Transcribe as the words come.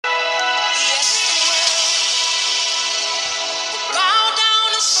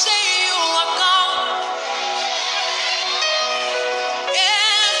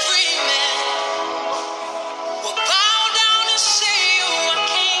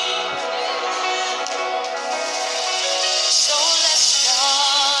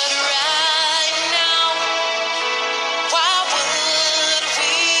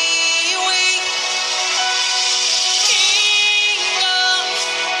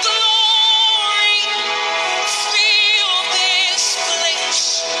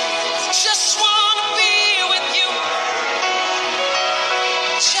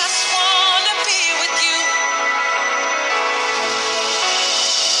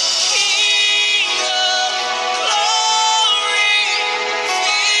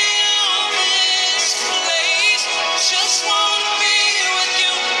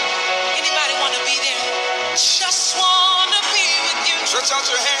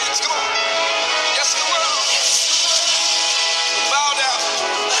hands. Come on. Yes, the world. Bow down.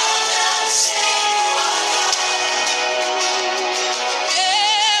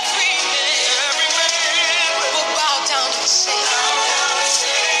 Every man will bow down and say,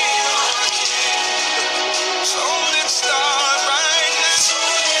 so let's start right now.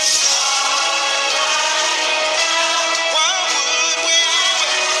 Why would we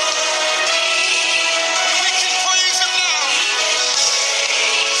wait? We can praise him now.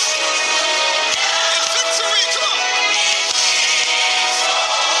 In victory, come on.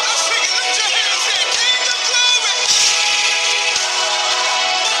 Let's sing it. Lift your hands here. King of glory.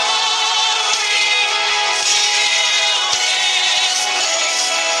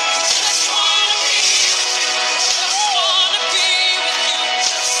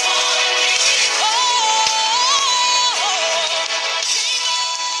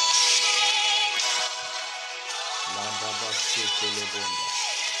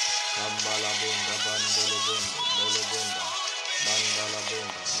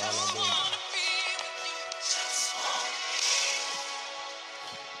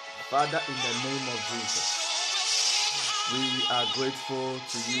 Father, in the name of Jesus, we are grateful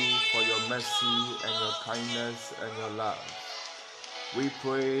to you for your mercy and your kindness and your love. We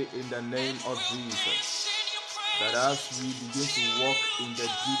pray in the name of Jesus that as we begin to walk in the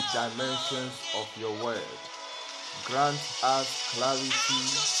deep dimensions of your word, grant us clarity,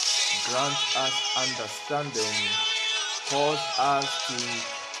 grant us understanding, cause us to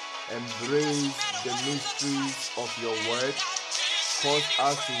embrace the mysteries of your word, cause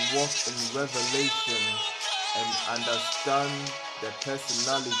us to walk in revelation and understand the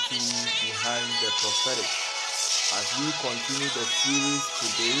personality behind the prophetic. As we continue the series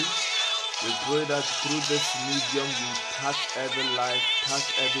today, we pray that through this medium you touch every life,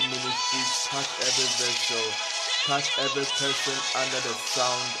 touch every ministry, touch every vessel, touch every person under the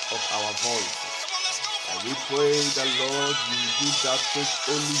sound of our voice. And we pray that, Lord, you do that which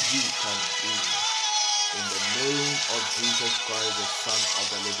only you can do. In the name of Jesus Christ, the Son of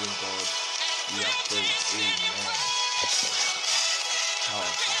the living God, we are praying. Amen.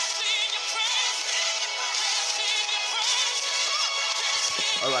 Powerful.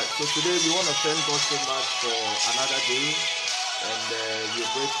 Alright, so today we want to thank God so much for another day, and we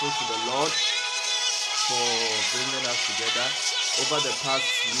are grateful to the Lord for bringing us together. Over the past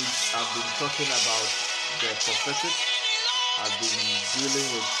weeks, I've been talking about the prophetic. I've been dealing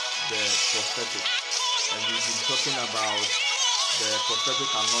with the prophetic. And we've been talking about the prophetic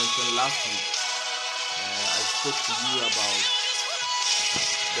anointing last week. I spoke to you about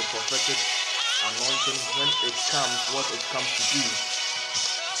the prophetic anointing, when it comes, what it comes to do.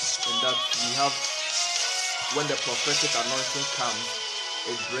 And that we have, when the prophetic anointing comes,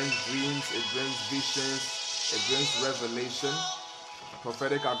 it brings dreams, it brings visions, it brings revelation.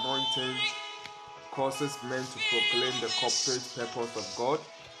 Prophetic anointing causes men to proclaim the corporate purpose of God.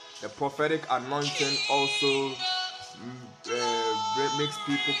 The prophetic anointing also makes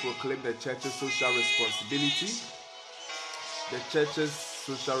people proclaim the church's social responsibility. The church's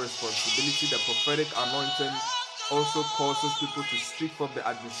social responsibility. The prophetic anointing also causes people to speak from the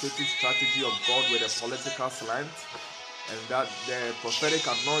administrative strategy of God with a political slant. And that the prophetic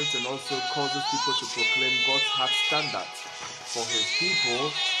anointing also causes people to proclaim God's heart standards for his people.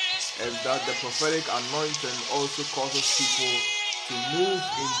 And that the prophetic anointing also causes people to move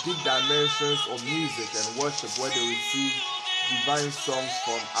in deep dimensions of music and worship where they receive divine songs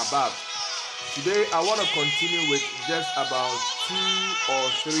from above. Today I want to continue with just about 2 or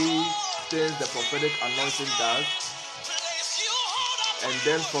 3 things the prophetic anointing does, and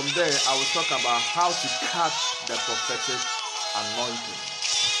then from there I will talk about how to catch the prophetic anointing,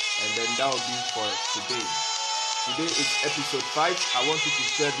 and then that will be for today. Today is episode 5. I want you to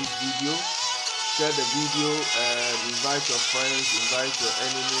share this video. Share the video, invite your friends, invite your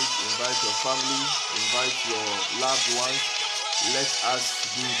enemies, invite your family, invite your loved ones. Let us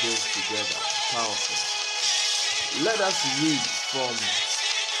do this together. Powerful. Let us read from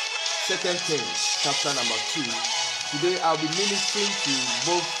 2 Kings chapter number 2. Today I'll be ministering to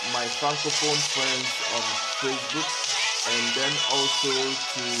both my Francophone friends on Facebook and then also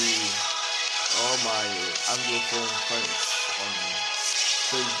to all my Anglophone friends on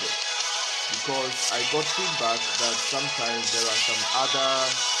Facebook. Because I got feedback that sometimes there are some other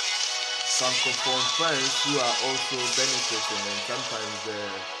Francophone friends who are also benefiting, and sometimes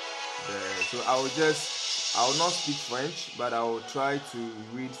so I will not speak French, but I will try to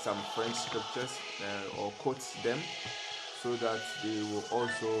read some French scriptures or quote them so that they will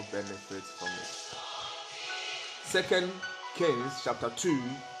also benefit from it. 2 Kings chapter 2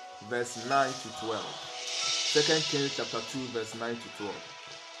 verse 9 to 12. 2 Kings chapter 2 verse 9 to 12.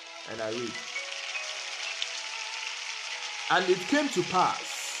 And I read. And it came to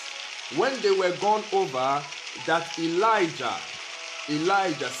pass, when they were gone over, that Elijah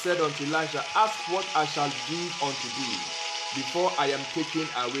said unto Elisha, ask what I shall do unto thee, before I am taken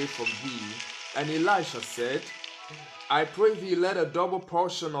away from thee. And Elisha said, I pray thee, let a double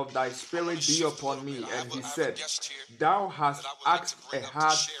portion of thy spirit be upon me. And he said, thou hast asked a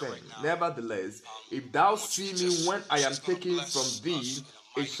hard thing. Nevertheless, if thou see me when I am taken from thee,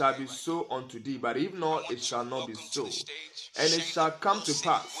 it shall be so unto thee. But if not, it shall not be so. And it shall come to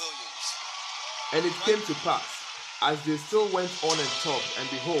pass. And it came to pass, as they still went on and talked, and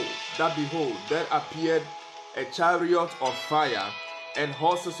behold, there appeared a chariot of fire and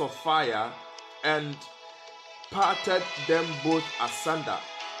horses of fire, and parted them both asunder.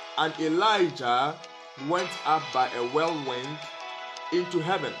 And Elijah went up by a whirlwind into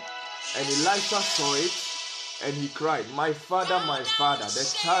heaven. And Elisha saw it, and he cried, my father,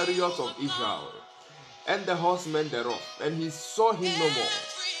 the chariot of Israel, and the horsemen thereof. And he saw him no more.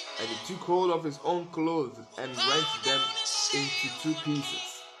 And he took hold of his own clothes and rent them into 2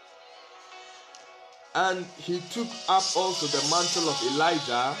 pieces. And he took up also the mantle of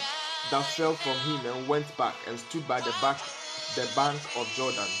Elijah that fell from him, and went back and stood by the bank of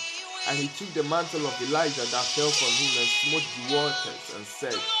Jordan. And he took the mantle of Elijah that fell from him, and smote the waters, and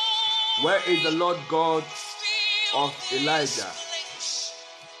said, where is the Lord God of Elijah?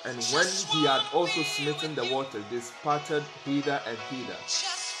 And when he had also smitten the waters, they parted hither and thither,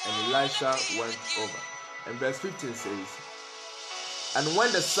 and Elisha went over. And verse 15 says, and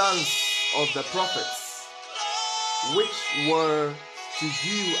when the sons of the prophets, which were to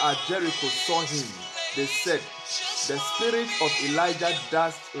view at Jericho, saw him, they said, the spirit of Elijah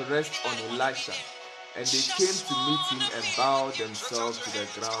does rest on Elisha. And they came to meet him and bowed themselves to the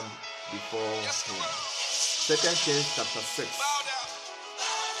ground before him. 2 Kings chapter 6.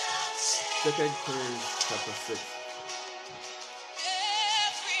 2 Kings chapter 6.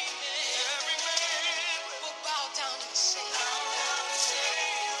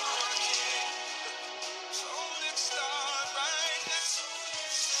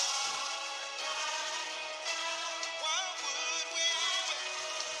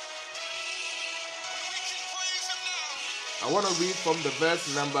 I want to read from the verse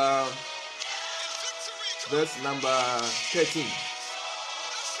number 13.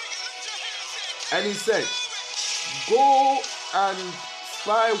 And he said, go and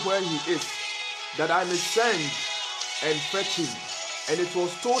spy where he is, that I may send and fetch him. And it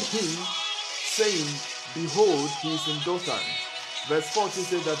was told him, saying, behold, he is in Dothan. Verse 14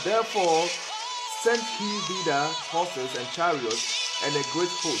 says that therefore sent he thither horses and chariots and a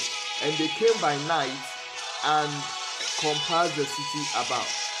great host. And they came by night and compassed the city about.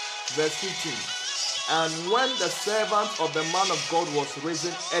 Verse 15. And when the servant of the man of God was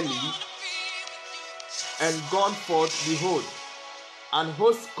risen early and gone forth, behold, an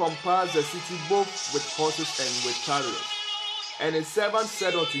host compassed the city both with horses and with chariots. And his servant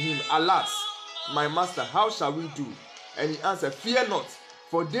said unto him, alas, my master, how shall we do? And he answered, fear not,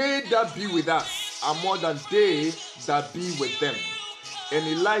 for they that be with us are more than they that be with them. And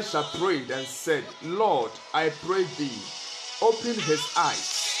Elisha prayed and said, Lord, I pray thee, open his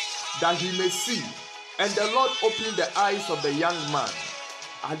eyes, that he may see. And the Lord opened the eyes of the young man.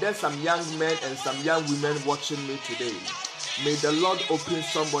 Are there some young men and some young women watching me today? May the Lord open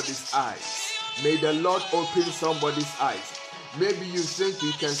somebody's eyes. May the Lord open somebody's eyes. Maybe you think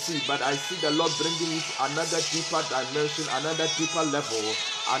you can see, but I see the Lord bringing you to another deeper dimension, another deeper level,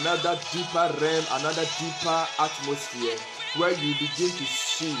 another deeper realm, another deeper atmosphere, where you begin to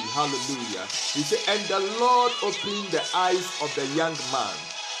see. Hallelujah. He said, and the Lord opened the eyes of the young man,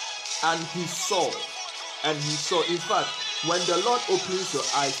 and he saw. In fact, when the Lord opens your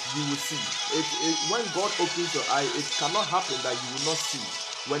eyes, you will see. When God opens your eye, it cannot happen that you will not see.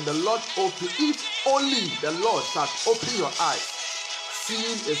 When the Lord opens, if only the Lord shall open your eyes,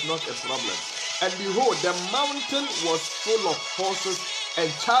 seeing is not a problem. And behold, the mountain was full of horses and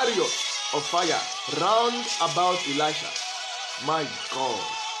chariots of fire round about Elisha. My God,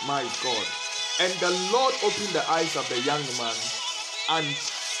 my God. And the Lord opened the eyes of the young man, and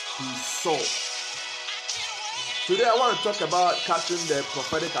he saw. Today I want to talk about catching the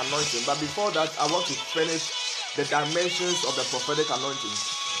prophetic anointing, but before that I want to finish the dimensions of the prophetic anointing.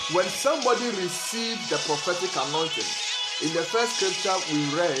 When somebody receives the prophetic anointing, in the first scripture we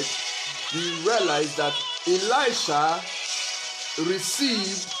read, we realized that Elisha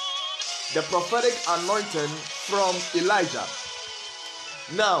received the prophetic anointing from Elijah.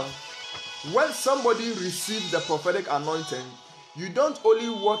 Now, when somebody receives the prophetic anointing, you don't only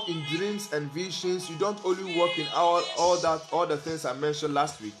walk in dreams and visions. You don't only walk in all the things I mentioned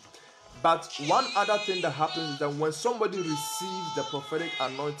last week. But one other thing that happens is that when somebody receives the prophetic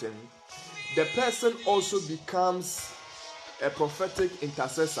anointing, the person also becomes a prophetic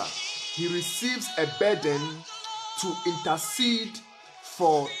intercessor. He receives a burden to intercede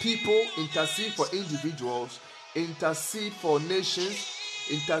for people, intercede for individuals, intercede for nations,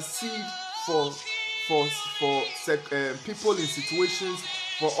 intercede for people in situations,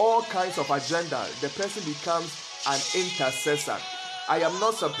 for all kinds of agenda. The person becomes an intercessor. I am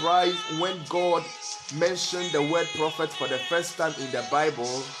not surprised when God mentioned the word prophet for the first time in the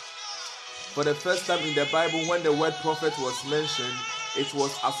Bible. For the first time in the Bible, when the word prophet was mentioned, it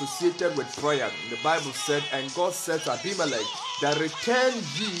was associated with prayer. The Bible said, and God said to Abimelech, that return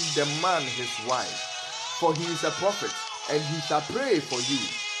ye the man his wife, for he is a prophet, and he shall pray for you,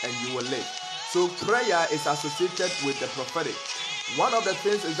 and you will live. So prayer is associated with the prophetic. One of the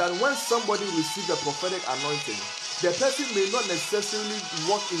things is that when somebody receives a prophetic anointing, the person may not necessarily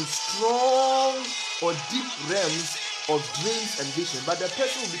walk in strong or deep realms of dreams and vision, but the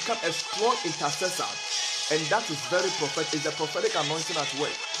person will become a strong intercessor, and that is very prophetic. It's the prophetic anointing at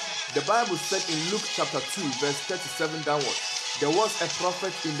work. The Bible said in Luke chapter 2 verse 37 downwards, there was a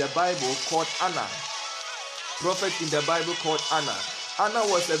prophet in the Bible called Anna. Prophet in the Bible called Anna. Anna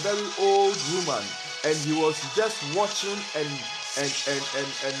was a very old woman, and he was just watching and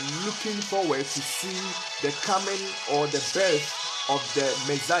looking forward to see the coming or the birth of the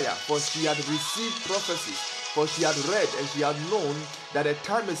Messiah, for she had received prophecies, for she had read and she had known that a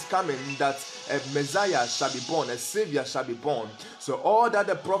time is coming that a Messiah shall be born, a Savior shall be born. So all that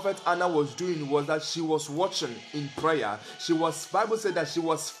the prophet Anna was doing was that she was watching in prayer. Bible said that she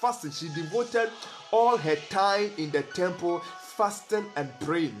was fasting. She devoted all her time in the temple, fasting and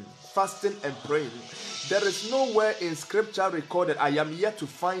praying. Fasting and praying. There is nowhere in scripture recorded, I am yet to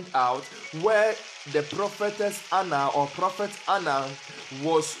find out, where the prophetess Anna or prophet Anna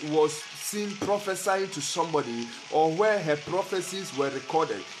was seen prophesying to somebody, or where her prophecies were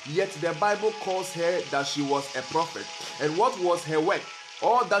recorded. Yet the Bible calls her that she was a prophet. And what was her work?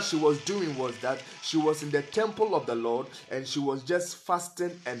 All that she was doing was that she was in the temple of the Lord, and she was just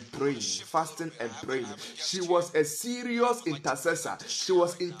fasting and praying, fasting and praying. She was a serious intercessor. She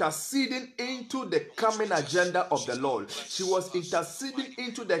was interceding into the coming agenda of the Lord. She was interceding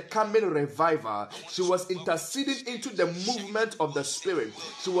into the coming revival. She was interceding into the movement of the Spirit.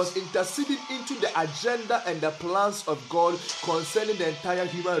 She was interceding into the agenda and the plans of God concerning the entire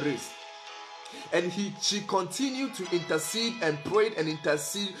human race. And she continued to intercede and prayed and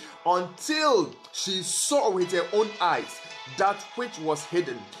intercede until she saw with her own eyes that which was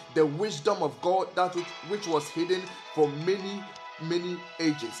hidden, the wisdom of God, that which was hidden for many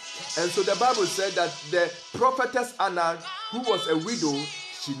ages. And so the Bible said that the prophetess Anna, who was a widow,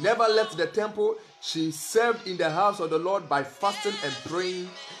 she never left the temple. She served in the house of the Lord by fasting and praying.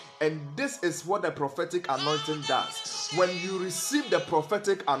 And this is what the prophetic anointing does. When you receive the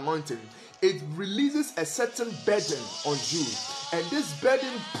prophetic anointing, it releases a certain burden on you, and this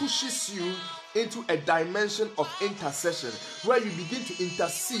burden pushes you into a dimension of intercession, where you begin to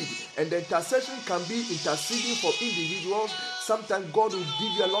intercede. And the intercession can be interceding for individuals. Sometimes God will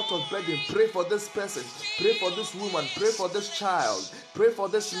give you a lot of burden. Pray for this person, pray for this woman, pray for this child, pray for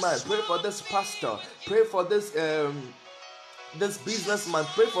this man, pray for this pastor, pray for this businessman,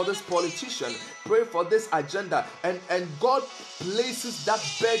 pray for this politician, pray for this agenda, and God places that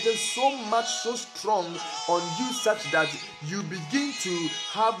burden so strong on you, such that you begin to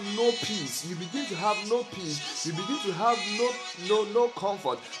have no peace. You begin to have no peace. You begin to have no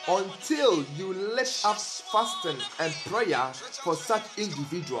comfort until you lift up fasting and prayer for such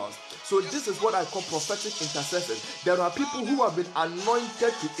individuals. So this is what I call prophetic intercession. There are people who have been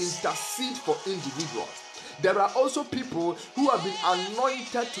anointed to intercede for individuals. There are also people who have been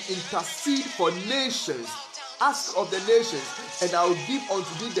anointed to intercede for nations. Ask of the nations, and I will give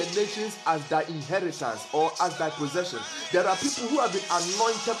unto thee the nations as thy inheritance or as thy possession. There are people who have been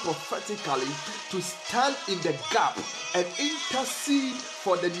anointed prophetically to stand in the gap and intercede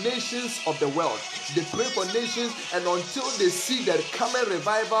for the nations of the world. They pray for nations, and until they see the coming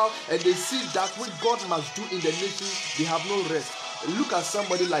revival and they see that which God must do in the nations, they have no rest. Look at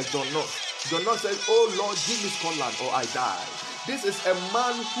somebody like John Knox. John Knox says, "Oh Lord, give me Scotland or I die." This is a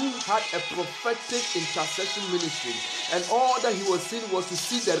man who had a prophetic intercession ministry, and all that he was seeing was to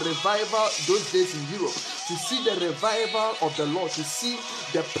see the revival those days in Europe, to see the revival of the Lord, to see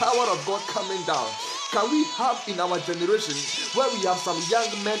the power of God coming down. Can we have in our generation, where we have some young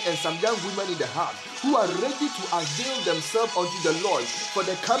men and some young women in the heart who are ready to avail themselves unto the Lord for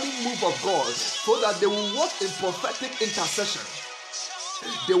the coming move of God, so that they will walk in prophetic intercession?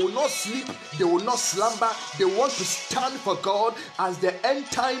 They will not sleep, they will not slumber. They want to stand for God as the end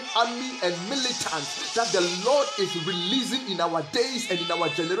time army and militants that the Lord is releasing in our days and in our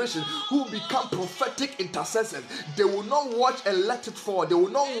generation, who become prophetic intercessors. They will not watch and let it fall. They will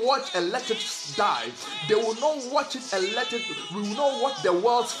not watch and let it die. They will not watch it and let it. We will not watch the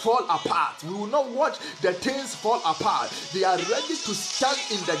world fall apart. We will not watch the things fall apart. They are ready to stand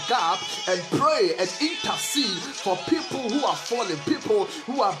in the gap and pray and intercede for people who are falling, people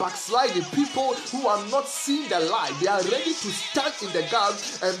who are backsliding, people who are not seeing the light. They are ready to stand in the gap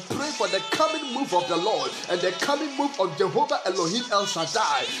and pray for the coming move of the Lord and the coming move of Jehovah Elohim El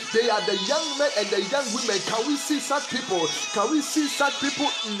Shaddai. They are the young men and the young women. Can we see such people? Can we see such people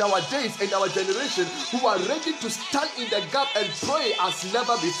in our days, in our generation, who are ready to stand in the gap and pray as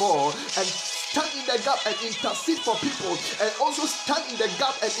never before, and stand in the gap and intercede for people, and also stand in the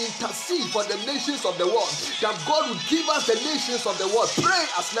gap and intercede for the nations of the world, that God will give us the nations of the world. Pray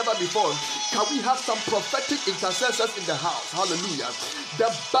as never before. Can we have some prophetic intercessors in the house? Hallelujah.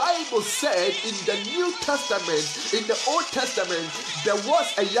 The Bible said in the New Testament, in the Old Testament, there was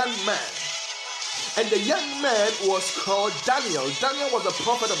a young man. And the young man was called Daniel. Daniel was a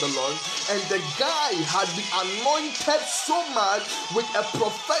prophet of the Lord, and the guy had been anointed so much with a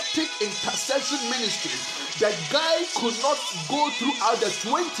prophetic intercession ministry. The guy could not go throughout the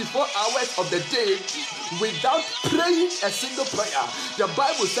 24 hours of the day without praying a single prayer. The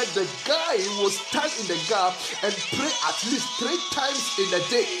Bible said the guy will stand in the gap and pray at least 3 times in a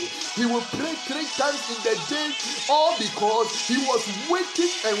day. He will pray 3 times in the day, all because he was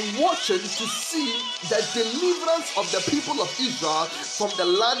waiting and watching to see the deliverance of the people of Israel from the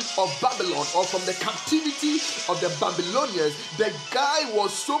land of Babylon, or from the captivity of the Babylonians. The guy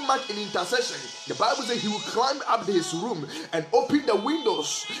was so much in intercession. The Bible says he will climb up his room and open the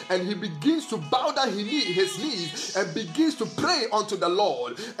windows, and he begins to bow down his knees and begins to pray unto the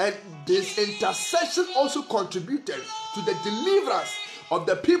Lord. And this intercession also contributed to the deliverance of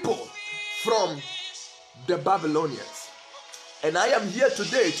the people from the Babylonians. And I am here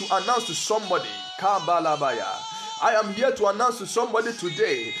today to announce to somebody, I am here to announce to somebody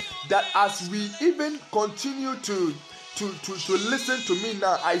today that as we even continue to listen to me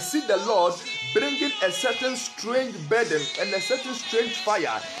now, I see the Lord bringing a certain strange burden and a certain strange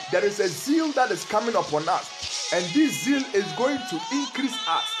fire. There is a zeal that is coming upon us, and this zeal is going to increase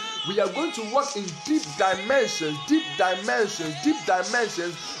us. We are going to walk in deep dimensions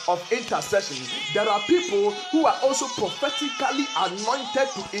of intercession. There are people who are also prophetically anointed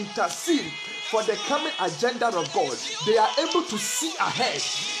to intercede for the coming agenda of God. They are able to see ahead.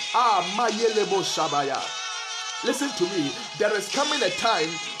 Mayelebo Shabaya. Listen to me. There is coming a time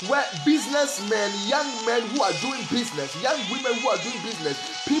where businessmen, young men who are doing business, young women who are doing business,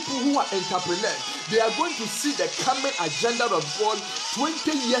 people who are entrepreneurs, they are going to see the coming agenda of God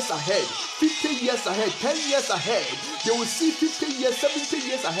 20 years ahead, 50 years ahead, 10 years ahead. They will see 50 years, 70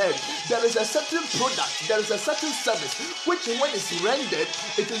 years ahead. There is a certain product, there is a certain service, which when it's rendered,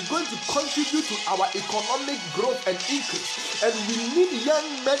 it is going to contribute to our economic growth and increase. And we need young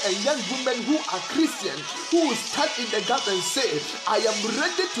men and young women who are Christian, who will stand in the gap and say, I am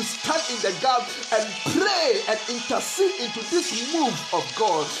ready to stand in the gap and pray and intercede into this move of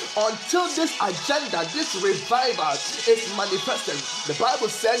God until this agenda, this revival is manifested. The Bible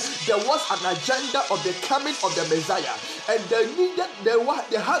says there was an agenda of the coming of the Messiah, and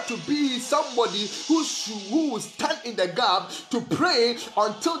there had to be somebody who would stand in the gap to pray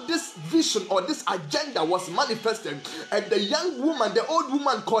until this vision or this agenda was manifested. And the young woman, the old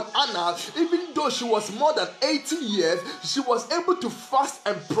woman called Anna, even though she was more than 80 years, she was able to fast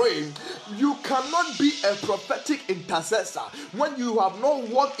and pray. You cannot be a prophetic intercessor when you have not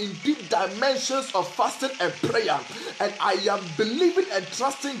walked in deep dimensions of fasting and prayer. And I am believing and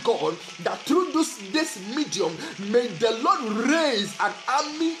trusting God that through this medium, may the Lord raise an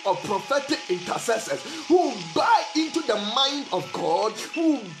army of prophetic intercessors who buy into the mind of God,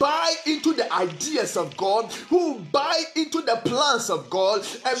 who buy into the ideas of God, who buy into the plans of God,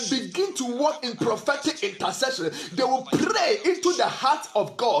 and begin to walk in prophetic intercession. They will pray into the heart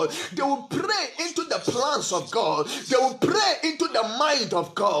of God. They will pray into the plans of God. They will pray into the mind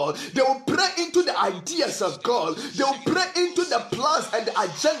of God. They will pray into the ideas of God. They will pray into the plans and the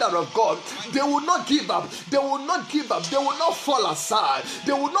agenda of God. They will not give up. They will not give up. They will not fall aside.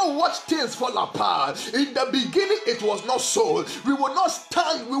 They will not watch things fall apart. In the beginning, it was not so. We will not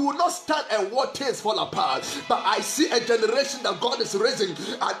stand. We will not stand and watch things fall apart. But I see a generation that God is raising,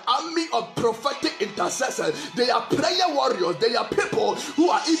 an army of prophetic intercessors. They are prayer warriors. They are people who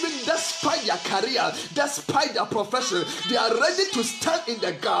are, even despite their career, despite their profession, they are ready to stand stand in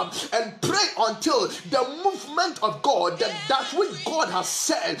the gap and pray until the movement of God, that which God has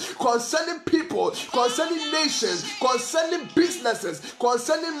said concerning people, concerning nations, concerning businesses,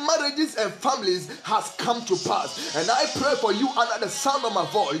 concerning marriages and families has come to pass. And I pray for you under the sound of my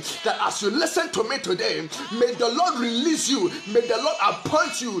voice that as you listen to me today, may the Lord release you, may the Lord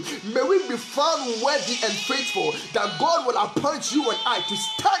appoint you, may we be found worthy and faithful, that God will appoint you and I to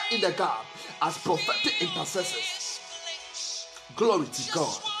stand in the gap as prophetic intercessors. Glory to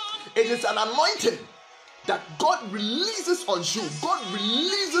God. It is an anointing that God releases on you. God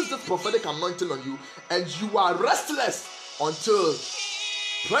releases this prophetic anointing on you, and you are restless until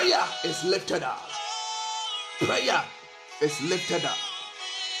prayer is lifted up. Prayer is lifted up.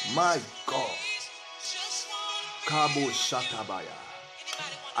 My God. Kabo Shatabaya.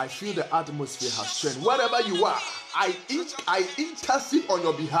 I feel the atmosphere has changed. Wherever you are, I intercede on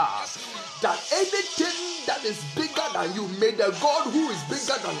your behalf that anything that is bigger than you, may the God who is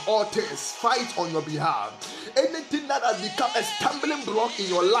bigger than all things fight on your behalf. Anything that has become a stumbling block in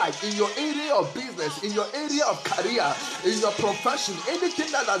your life, in your area of business, in your area of career, in your profession, anything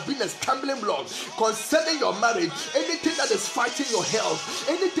that has been a stumbling block concerning your marriage, anything that is fighting your health,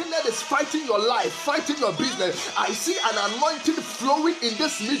 anything that is fighting your life, fighting your business, I see an anointing flowing in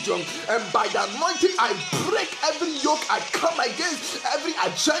this medium, and by the anointing I break every yoke. I come against every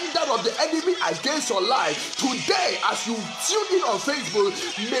agenda of the enemy against your life. Today, as you tune in on Facebook,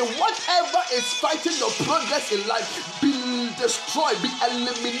 may whatever is fighting your progress in life be destroyed, be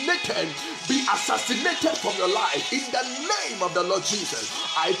eliminated, be assassinated from your life in the name of the Lord Jesus.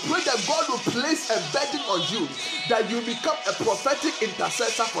 I pray that God will place a burden on you, that you become a prophetic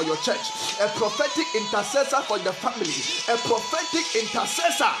intercessor for your church, a prophetic intercessor for the family, a prophetic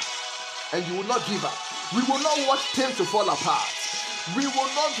intercessor, and you will not give up. We will not watch things to fall apart. We will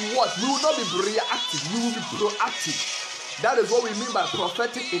not watch, we will not be reactive, we will be proactive. That is what we mean by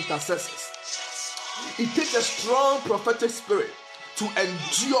prophetic intercessors. It takes a strong prophetic spirit to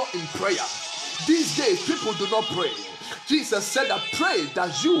endure in prayer. These days, people do not pray. Jesus said that pray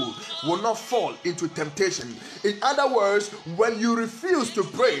that you will not fall into temptation. In other words, when you refuse to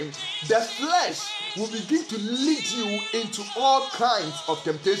pray, the flesh will begin to lead you into all kinds of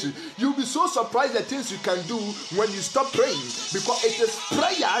temptation. You'll be so surprised at things you can do when you stop praying, because it is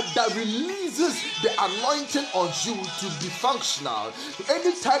prayer that releases the anointing on you to be functional.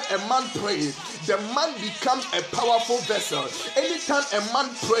 Anytime a man prays, the man becomes a powerful vessel. Anytime a man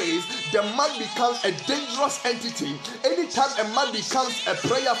prays, the man becomes a dangerous entity. Anytime a man becomes a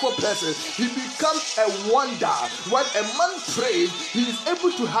prayerful person, he becomes a wonder. When a man prays, he is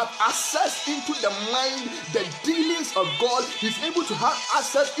able to have access into the mind, the dealings of God. He's able to have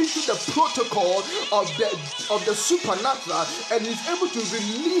access into the protocol of the supernatural, and he's able to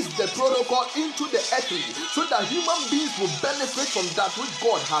release the protocol into the earthly, so that human beings will benefit from that which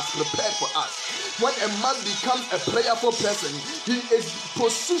God has prepared for us. When a man becomes a prayerful person, he is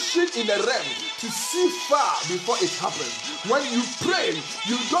positioned in a realm to see far before it happens. When you pray,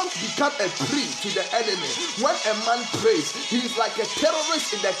 you don't become a prey to the enemy. When a man prays, he is like a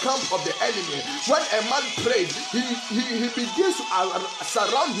terrorist in the camp of the enemy. When a man prays, he begins to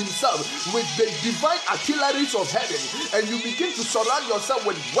surround himself with the divine artilleries of heaven, and you begin to surround yourself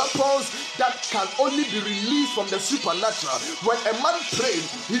with weapons that can only be released from the supernatural. When a man prays,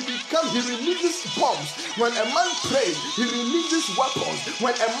 he releases bombs. When a man prays, he releases weapons.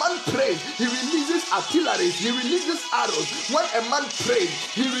 When a man prays, he releases artillery, he releases arrows. When a man prays,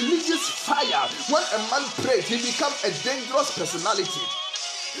 he releases fire. When a man prays, he becomes a dangerous personality.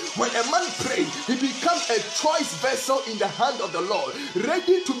 When a man prays, he becomes a choice vessel in the hand of the Lord,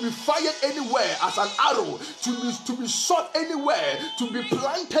 ready to be fired anywhere as an arrow, to be shot anywhere, to be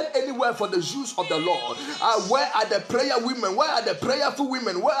planted anywhere for the use of the Lord. Where are the prayer women? Where are the prayerful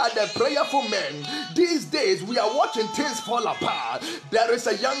women? Where are the prayerful men? These days, we are watching things fall apart. There is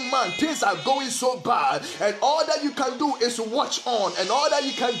a young man, things are going so bad, and all that you can do is to watch on, and all that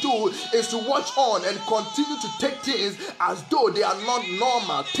you can do is to watch on and continue to take things as though they are not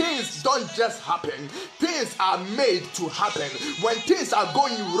normal. Things don't just happen. Things are made to happen. When things are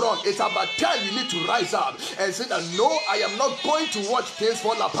going wrong, it's about time you need to rise up and say that no, I am not going to watch things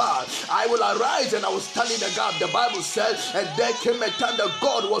fall apart. I will arise and I will stand in the gap. The Bible says, and there came a time that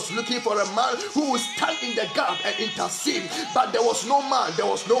God was looking for a man who would stand in the gap and intercede. But there was no man. There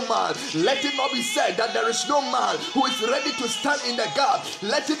was no man. Let it not be said that there is no man who is ready to stand in the gap.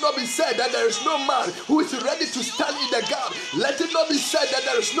 Let it not be said that there is no man who is ready to stand in the gap. Let it not be said that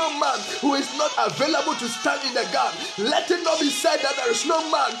there is no man who is not available to stand in the gap. Let it not be said that there is no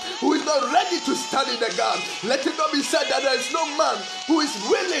man who is not ready to stand in the gap. Let it not be said that there is no man who is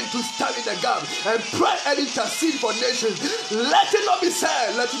willing to stand in the gap and pray and intercede for nations. Let it not be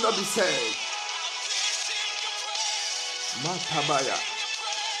said. Let it not be said. Matabaya.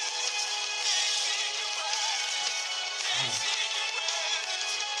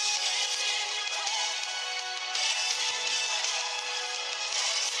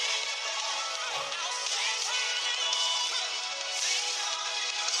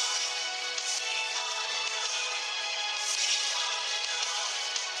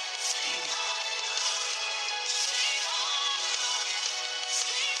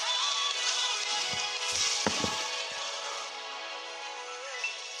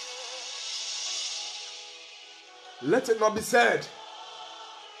 Let it not be said.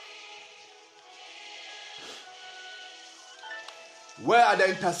 Where are the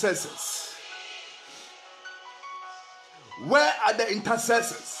intercessors? Where are the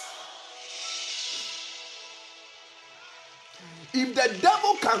intercessors? If the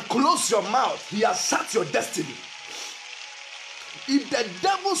devil can close your mouth, he has shut your destiny. If the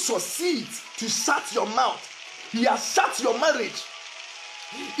devil succeeds to shut your mouth, he has shut your marriage.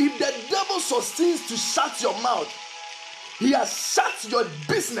 If the devil succeeds to shut your mouth, he has shut your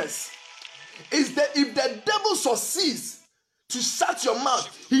business. If the devil succeeds to shut your mouth,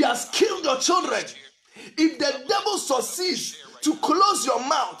 he has killed your children. If the devil succeeds to close your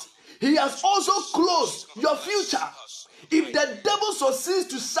mouth, he has also closed your future. If the devil succeeds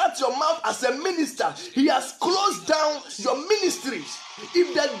to shut your mouth as a minister, he has closed down your ministry.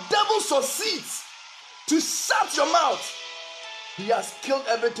 If the devil succeeds to shut your mouth, he has killed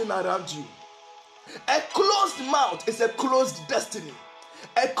everything around you. A closed mouth is a closed destiny.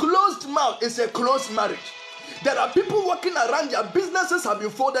 A closed mouth is a closed marriage. There are people walking around, their businesses have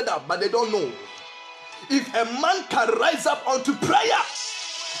been folded up, but they don't know. If a man can rise up unto prayer,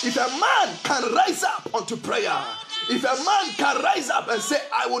 if a man can rise up unto prayer, if a man can rise up and say,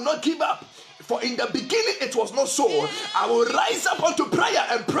 I will not give up, for in the beginning it was not so. I will rise up unto prayer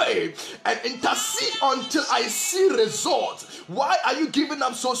and pray and intercede until I see results. Why are you giving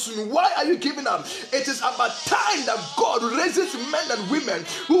up so soon? Why are you giving up? It is about time that God raises men and women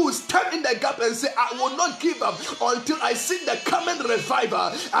who will stand in the gap and say, I will not give up until I see the coming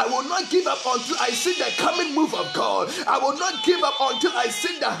revival. I will not give up until I see the coming move of God. I will not give up until I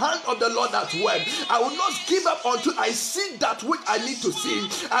see the hand of the Lord at work. I will not give up until I see that which I need to see.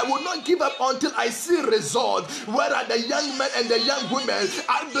 I will not give up until I see result. Where are the young men and the young women?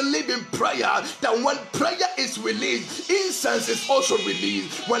 I believe in prayer, that when prayer is released, incense is also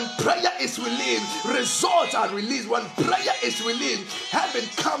released. When prayer is released, results are released. When prayer is released, heaven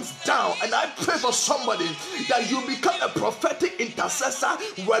comes down. And I pray for somebody that you become a prophetic intercessor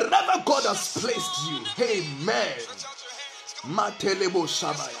wherever God has placed you. Amen. Matelebo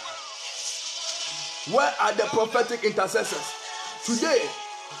Shabaya. Where are the prophetic intercessors? Today,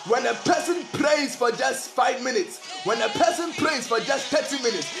 when a person prays for just 5 minutes, when a person prays for just 30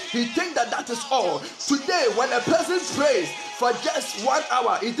 minutes, he thinks that that is all. Today, when a person prays for just 1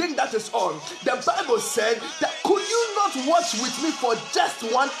 hour, he thinks that is all. The Bible said that, could you not watch with me for just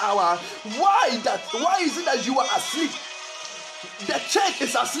 1 hour? Why is it that you are asleep? The church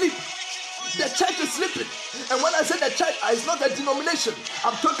is asleep. The church is sleeping. And when I say the church, it's not a denomination.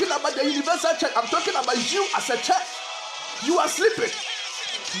 I'm talking about the universal church. I'm talking about you as a church. You are sleeping.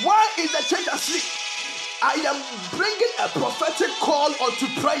 Why is the church asleep? I am bringing a prophetic call unto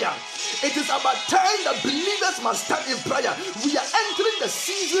prayer. It is about time that believers must stand in prayer. We are entering the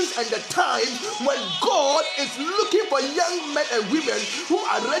seasons and the times when God is looking for young men and women who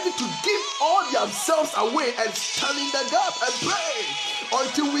are ready to give all themselves away and stand in the gap and pray.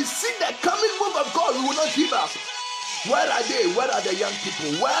 Until we see the coming move of God, we will not give up. Where are they? Where are the young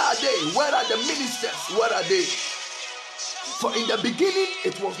people? Where are they? Where are the ministers? Where are they? For in the beginning,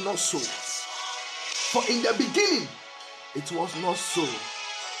 it was not so. For in the beginning, it was not so.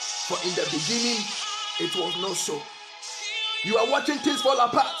 For in the beginning, it was not so. You are watching things fall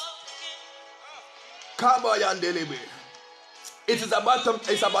apart. It is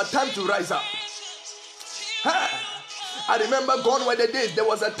about time to rise up. I remember gone were the days. There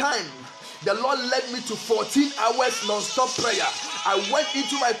was a time the Lord led me to 14 hours non-stop prayer. I went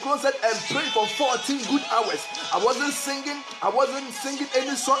into my closet and prayed for 14 good hours. I wasn't singing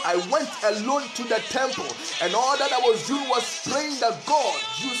any song. I went alone to the temple, and all that I was doing was praying that God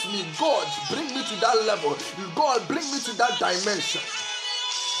use me. God, bring me to that level. God, bring me to that dimension.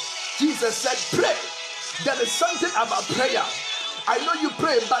 Jesus said, pray. There is something about prayer. I know you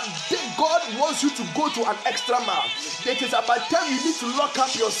pray, but God wants you to go to an extra mile. It is about time you need to lock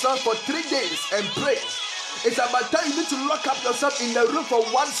up yourself for 3 days and pray. It's about time you need to lock up yourself in the room for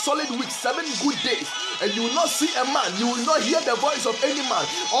 1 solid week, 7 good days, and you will not see a man, you will not hear the voice of any man.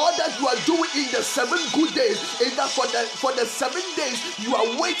 All that you are doing in the 7 good days is that for the 7 days you are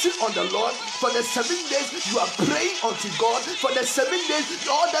waiting on the Lord. For the 7 days you are praying unto God. For the 7 days,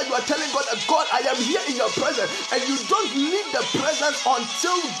 all that you are telling God, God, I am here in your presence, and you don't leave the presence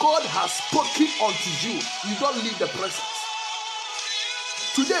until God has spoken unto you. You don't leave the presence.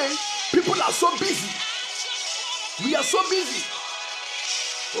 Today, people are so busy. We are so busy.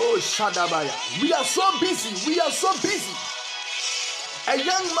 Oh, Shadabaya. We are so busy. We are so busy. A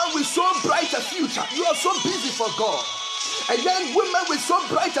young man with so bright a future. You are so busy for God. A young woman with so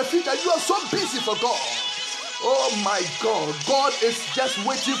bright a future. You are so busy for God. Oh my God. God is just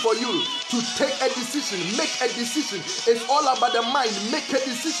waiting for you to take a decision. Make a decision. It's all about the mind. Make a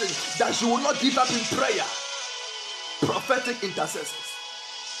decision that you will not give up in prayer. Prophetic intercessors.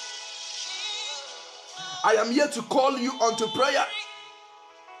 I am here to call you unto prayer.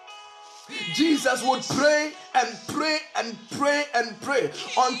 Jesus would pray and pray and pray and pray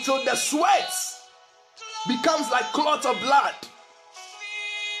until the sweat becomes like clots of blood.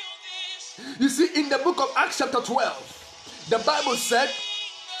 You see, in the book of Acts chapter 12, the Bible said,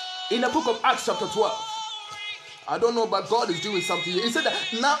 in the book of Acts chapter 12, I don't know, but God is doing something here. He said that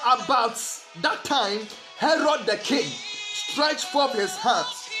now about that time, Herod the king stretched forth his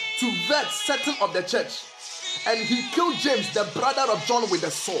hands to vex certain of the church, and he killed James, the brother of John, with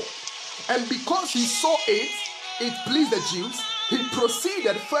a sword. And because he saw it pleased the Jews, he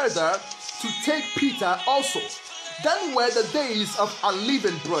proceeded further to take Peter also. Then were the days of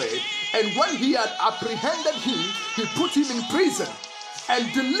unleavened bread, and when he had apprehended him, he put him in prison,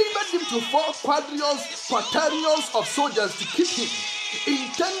 and delivered him to 4 quaternions of soldiers to keep him,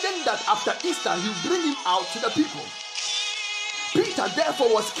 intending that after Easter he would bring him out to the people. Peter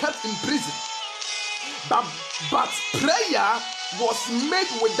therefore was kept in prison. But prayer was made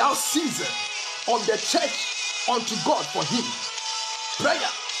without ceasing on the church unto God for him.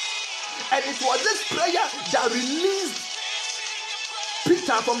 Prayer. And it was this prayer that released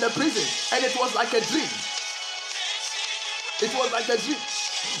Peter from the prison. And it was like a dream. It was like a dream.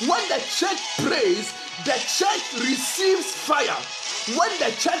 When the church prays, the church receives fire. When the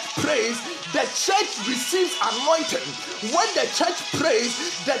church prays, the church receives anointing. When the church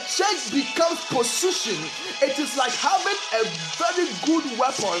prays, the church becomes positioned. It is like having a very good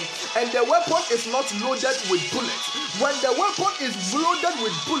weapon, and the weapon is not loaded with bullets. When the weapon is loaded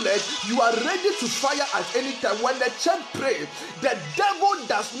with bullets, you are ready to fire at any time. When the church prays, the devil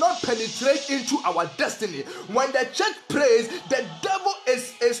does not penetrate into our destiny. When the church prays, the devil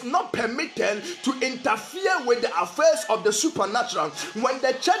is not permitted to interfere with the affairs of the supernatural. When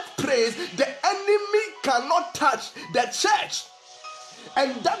the church prays, the enemy cannot touch the church.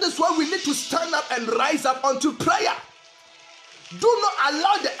 And that is why we need to stand up and rise up unto prayer. Do not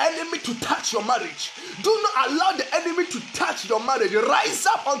allow the enemy to touch your marriage. Do not allow the enemy to touch your marriage. Rise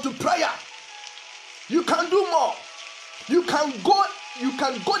up unto prayer. You can do more. You can go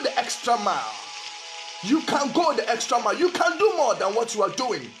the extra mile. You can go the extra mile. You can do more than what you are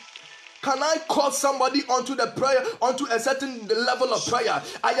doing. Can I call somebody onto the prayer, onto a certain level of prayer?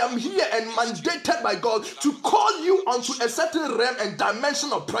 I am here and mandated by God to call you onto a certain realm and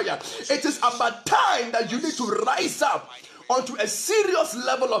dimension of prayer. It is about time that you need to rise up onto a serious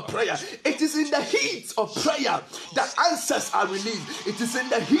level of prayer. It is in the heat of prayer that answers are released. It is in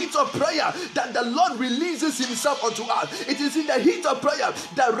the heat of prayer that the Lord releases himself unto us. It is in the heat of prayer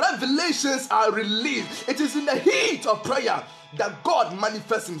that revelations are released. It is in the heat of prayer that God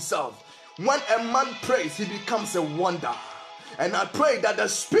manifests himself. When a man prays, he becomes a wonder. And I pray that the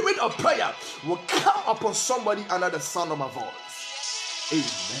spirit of prayer will come upon somebody under the sound of my voice.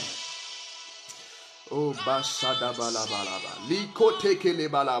 Amen. Oh, bashada balabalaba. Liko tekele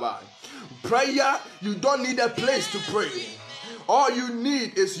balaba. Prayer, you don't need a place to pray. All you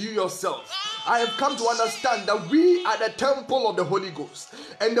need is you yourself. I have come to understand that we are the temple of the Holy Ghost,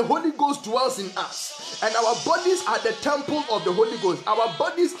 and the Holy Ghost dwells in us, and our bodies are the temple of the Holy Ghost. Our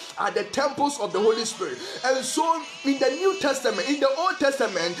bodies are the temples of the Holy Spirit. And so in the New Testament, in the Old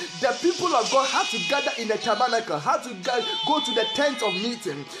Testament, the people of God had to gather in the tabernacle, had to go to the tent of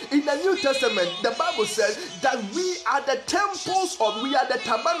meeting. In the New Testament, the Bible says that we are the temples of, we are the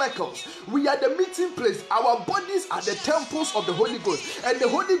tabernacles, we are the meeting place. Our bodies are the temples of the Holy Ghost, and the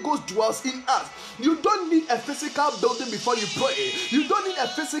Holy Ghost dwells in ask. You don't need a physical building before you pray. You don't need a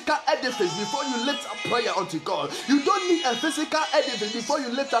physical edifice before you lift up prayer unto God. You don't need a physical edifice before you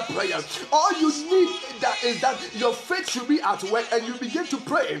lift up prayer. All you need is that your faith should be at work and you begin to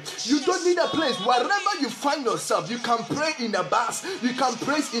pray. You don't need a place. Wherever you find yourself, you can pray in the bus, you can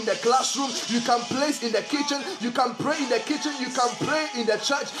pray in the classroom, you can pray in the kitchen, you can pray in the kitchen, you can pray in the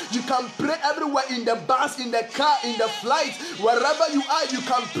church, you can pray everywhere, in the bus, in the car, in the flight, wherever you are, you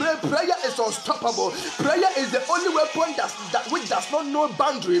can pray. Prayer is unstoppable. Prayer is the only weapon which does not know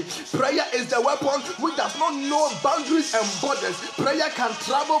boundary. Prayer is the weapon which does not know boundaries and borders. Prayer can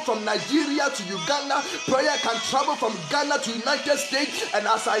travel from Nigeria to Uganda. Prayer can travel from Ghana to United States. And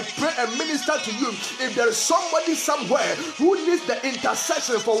as I pray and minister to you, if there is somebody somewhere who needs the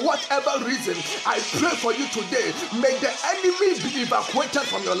intercession for whatever reason, I pray for you today. May the enemy be evacuated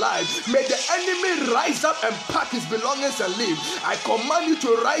from your life. May the enemy rise up and pack his belongings and leave. I command you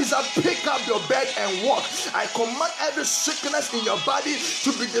to rise up, pick up your bed and walk. I command every sickness in your body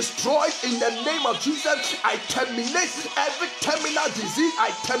to be destroyed in the name of Jesus. I terminate every terminal disease.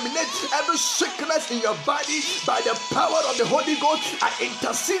 I terminate every sickness in your body by the power of the Holy Ghost. I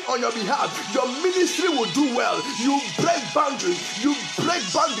intercede on your behalf. Your ministry will do well. You break boundaries. You break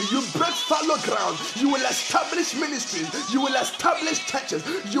boundaries. You break fallow ground. You will establish ministries. You will establish churches.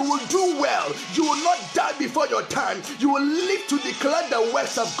 You will do well. You will not die before your time. You will live to declare the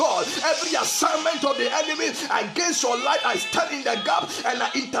works of God. Every assignment of the enemy against your life, I stand in the gap and I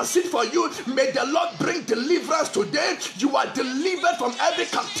intercede for you. May the Lord bring deliverance today. You are delivered from every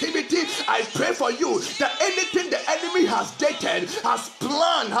captivity. I pray for you that anything the enemy has dated, has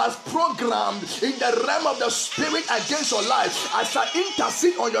planned, has programmed in the realm of the spirit against your life, as I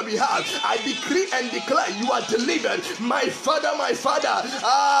intercede on your behalf, I decree and declare you are delivered. My Father,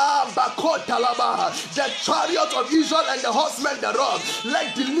 Bakot Talaba, the chariot of Israel and the horsemen thereof,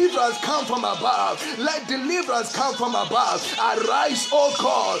 let deliverance come from above. Let deliverance come from above. Arise, O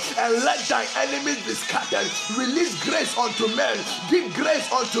God, and let thy enemies be scattered. Release grace unto men. Give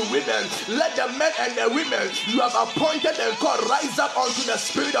grace unto women. Let the men and the women you have appointed and called rise up unto the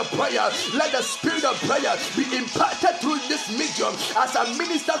spirit of prayer. Let the spirit of prayer be imparted through this medium as I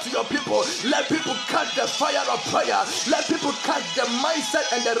minister to your people. Let people catch the fire of prayer. Let people catch the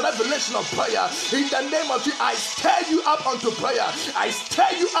mindset and the revelation of prayer. In the name of Jesus, I stir you up unto prayer. I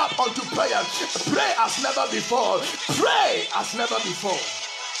stir you up unto prayer. Pray as never before. Pray as never before.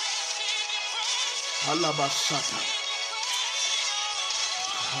 Alabashata.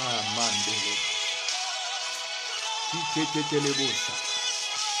 Mandele.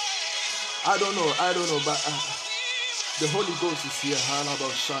 I don't know, but the Holy Ghost is here.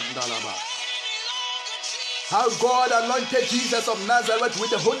 How God anointed Jesus of Nazareth with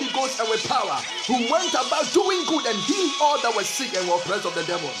the Holy Ghost and with power, who went about doing good and healing all that were sick and were oppressed of the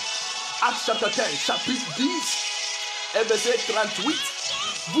devil. Acts chapter 10, chapitre 10, verset 38.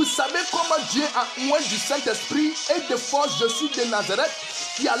 Vous savez comment Dieu a oint du Saint-Esprit et de force Jésus de Nazareth,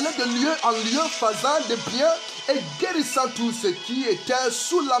 qui allait de lieu en lieu faisant de bien et guérissant tous ceux qui étaient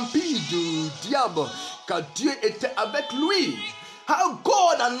sous l'empire du diable, car Dieu était avec lui. How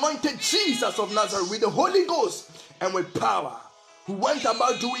God anointed Jesus of Nazareth with the Holy Ghost and with power, who went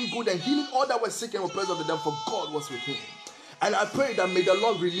about doing good and healing all that were sick and were oppressed of the devil, for God was with him. And I pray that may the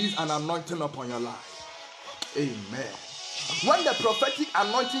Lord release an anointing upon your life. Amen. When the prophetic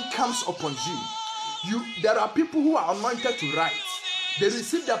anointing comes upon you, there are people who are anointed to write. They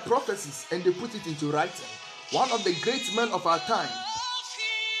receive their prophecies and they put it into writing. One of the great men of our time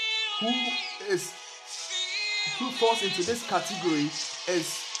who falls into this category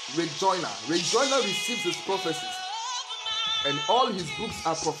is Ray Joyner. Ray Joyner receives his prophecies and all his books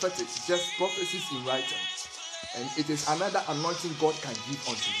are prophetic, just prophecies in writing. And it is another anointing God can give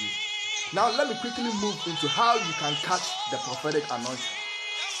unto you. Now let me quickly move into how you can catch the prophetic anointing.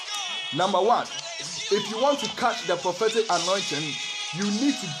 Number one, if you want to catch the prophetic anointing, you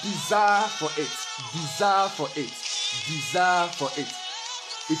need to desire for it. Desire for it. Desire for it.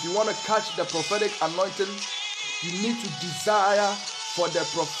 If you want to catch the prophetic anointing, you need to desire for the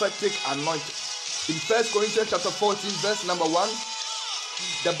prophetic anointing. In 1 Corinthians chapter 14, verse number 1,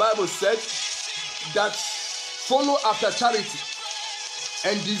 the Bible said that follow after charity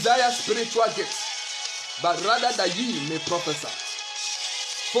and desire spiritual gifts, but rather that ye may prophesy.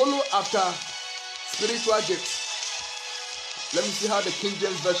 Follow after spiritual gifts. Let me see how the King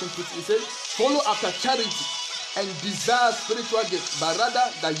James Version puts it. It says, follow after charity and desire spiritual gifts, but rather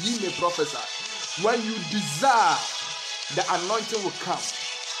that ye may prophesy. When you desire, the anointing will come.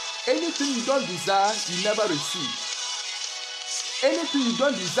 Anything you don't desire, you never receive. Anything you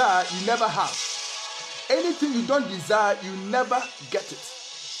don't desire, you never have. Anything you don't desire, you never get it.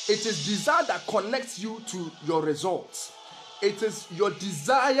 It is desire that connects you to your results. It is your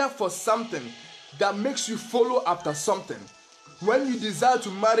desire for something that makes you follow after something. When you desire to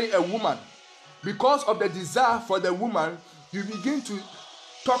marry a woman, because of the desire for the woman, you begin to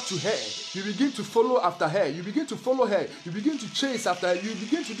talk to her, you begin to follow after her, you begin to follow her, you begin to chase after her, you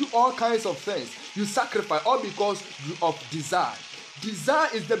begin to do all kinds of things. You sacrifice all because of desire. Desire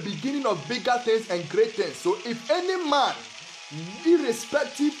is the beginning of bigger things and great things. So if any man,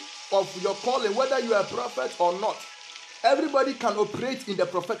 irrespective of your calling, whether you are a prophet or not, everybody can operate in the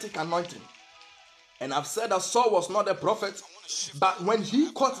prophetic anointing. And I've said that Saul was not a prophet, but when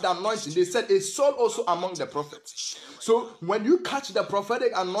he caught the anointing, they said, is Saul also among the prophets? So when you catch the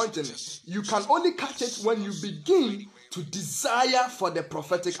prophetic anointing, you can only catch it when you begin to desire for the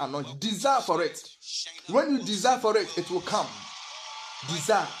prophetic anointing. Desire for it. When you desire for it, it will come.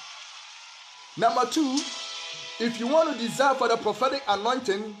 Desire. Number two, if you want to desire for the prophetic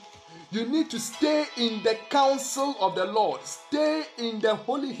anointing, you need to stay in the counsel of the Lord. Stay in the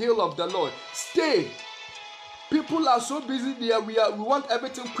holy hill of the Lord. Stay. People are so busy there. We want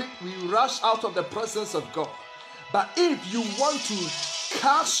everything quick. We rush out of the presence of God. But if you want to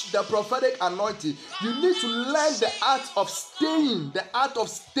catch the prophetic anointing, you need to learn the art of staying. The art of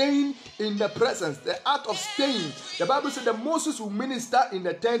staying in the presence. The art of staying. The Bible said that Moses will minister in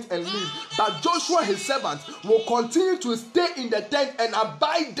the tent and leave, but Joshua his servant will continue to stay in the tent and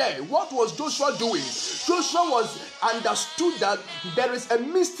abide there. What was Joshua doing? Joshua was understood that there is a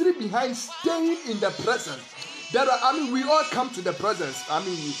mystery behind staying in the presence. We all come to the presence.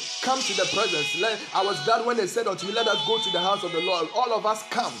 We come to the presence. I was glad when they said unto me, let us go to the house of the Lord. All of us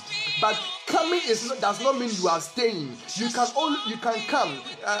come. But coming does not mean you are staying. You can come.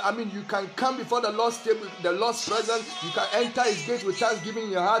 You can come before the Lord's presence. You can enter his gate with thanksgiving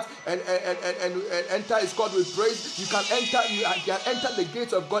in your heart and enter his court with praise. You can enter the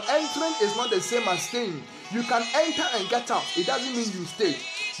gates of God. Entering is not the same as staying. You can enter and get out. It doesn't mean you stay.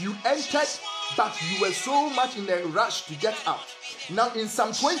 You entered, but you were so much in a rush to get out. Now in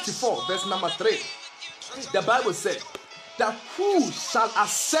Psalm 24, verse number 3, the Bible said that who shall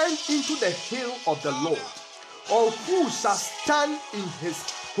ascend into the hill of the Lord, or who shall stand in his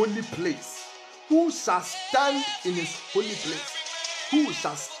holy place? Who shall stand in his holy place? Who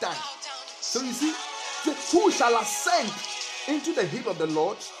shall stand? So you see, who shall ascend into the hill of the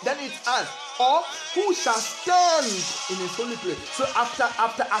Lord? Then it asks, or who shall stand in his holy place? So after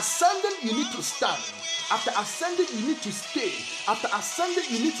ascending, you need to stand. After ascending, you need to stay. After ascending,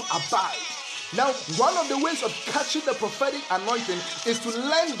 you need to abide. Now, one of the ways of catching the prophetic anointing is to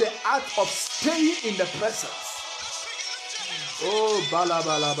learn the art of staying in the presence. Oh,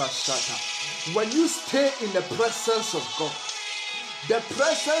 balabalabashata. When you stay in the presence of God, the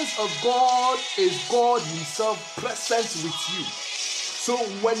presence of God is God himself present with you. So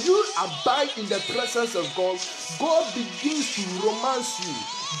when you abide in the presence of God, God begins to romance you.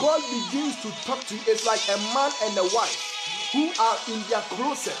 God begins to talk to you. It's like a man and a wife who are in their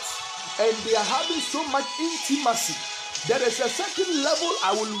closets and they are having so much intimacy. There is a certain level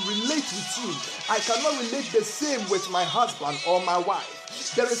I will relate with you. I cannot relate the same with my husband or my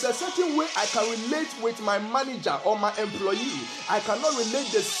wife. There is a certain way I can relate with my manager or my employee. I cannot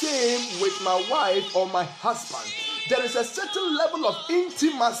relate the same with my wife or my husband. There is a certain level of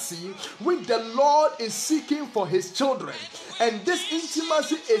intimacy which the Lord is seeking for his children. And this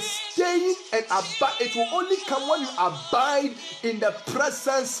intimacy is staying and abide. It will only come when you abide in the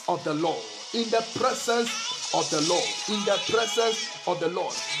presence of the Lord. In the presence of the Lord. In the presence of the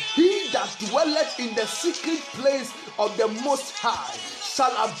Lord. He that dwelleth in the secret place of the Most High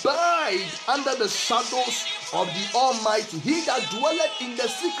shall abide under the shadows of the Almighty. He that dwelleth in the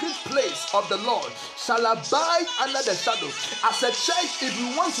secret place of the Lord shall abide under the shadow. As a church, if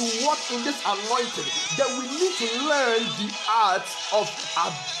we want to walk in this anointing, then we need to learn the art of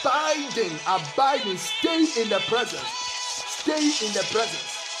abiding, staying in the presence. Stay in the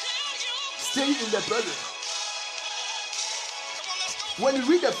presence. Stay in the presence. When you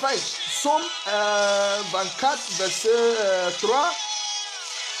read the French, Psaume 24, verset 3,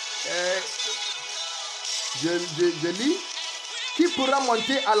 je lis, qui pourra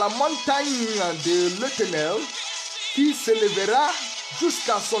monter à la montagne de l'Éternel, qui s'élèvera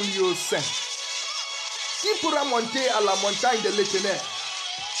jusqu'à son lieu saint. Qui pourra monter à la montagne de l'Éternel,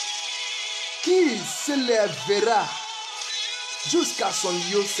 qui s'élèvera jusqu'à son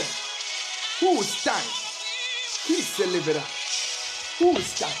lieu saint. Who will stand? Qui s'élèvera? Who will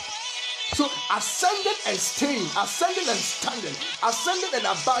stand? So ascending and staying, ascending and standing, ascending and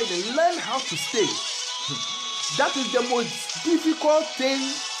abiding, learn how to stay. That is the most difficult thing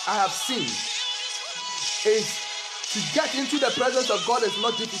I have seen, is To get into the presence of God is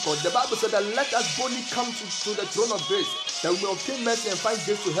not difficult. The Bible said that let us boldly come to the throne of grace, that we may obtain mercy and find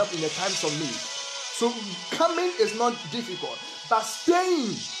grace to help in the times of need. So coming is not difficult, but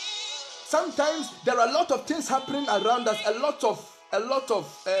staying. Sometimes there are a lot of things happening around us, a lot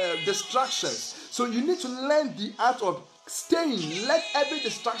of distractions. So you need to learn the art of staying. Let every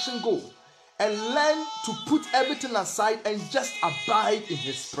distraction go, and learn to put everything aside and just abide in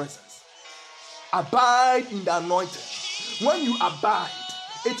His presence. Abide in the anointing. When you abide,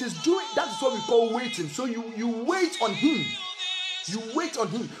 it is doing. That is what we call waiting. So you wait on Him. You wait on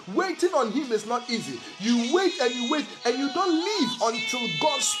Him. Waiting on Him is not easy. You wait and you don't leave until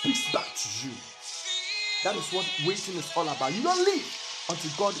God speaks back to you. That is what waiting is all about. You don't leave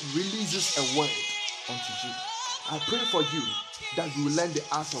until God releases a word unto you. I pray for you that you will learn the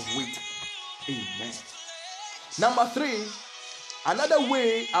art of waiting. Amen. Number 3, another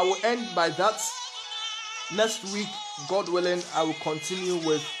way I will end by that. Next week, God willing, I will continue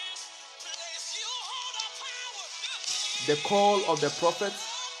with the call of the prophet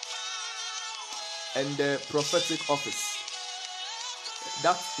and the prophetic office.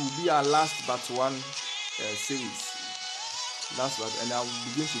 That will be our last but one series. Last but, and I will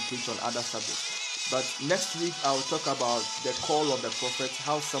begin to preach on other subjects. But next week I will talk about the call of the prophet,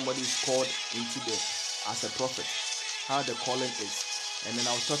 how somebody is called into as a prophet, how the calling is, and then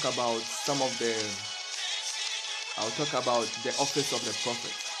I'll talk about the office of the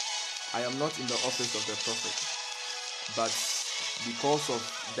prophet. I am not in the office of the prophet, but because of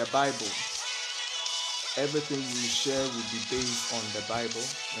the Bible, everything we share will be based on the Bible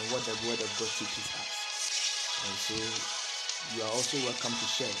and what the Word of God teaches us. And so you are also welcome to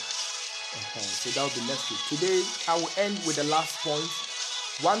share. So that will be next week. Today I will end with the last point.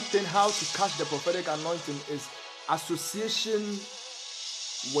 One thing, how to catch the prophetic anointing, is association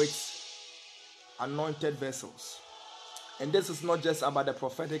with anointed vessels. And this is not just about the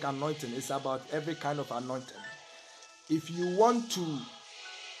prophetic anointing, it's about every kind of anointing. If you want to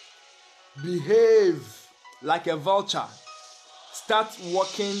behave like a vulture, start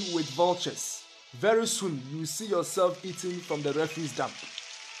working with vultures. Very soon you see yourself eating from the refuse dump.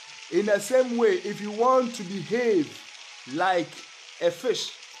 In the same way, if you want to behave like a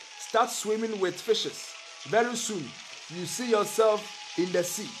fish, start swimming with fishes. Very soon you see yourself in the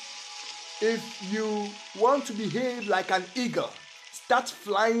sea. If you want to behave like an eagle, start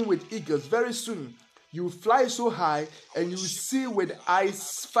flying with eagles. Very soon you fly so high and you see with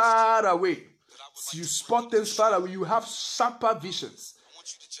eyes far away. You spot things far away. You have sharper visions.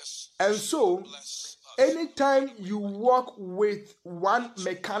 And so, anytime you work with one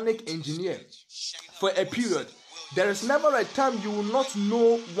mechanic engineer for a period, there is never a time you will not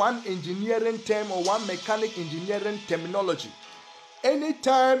know one engineering term or one mechanic engineering terminology.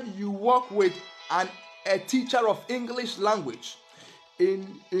 Anytime you work with a teacher of English language, it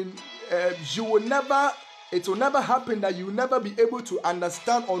will never happen that you will never be able to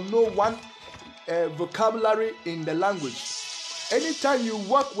understand or know one vocabulary in the language. Anytime you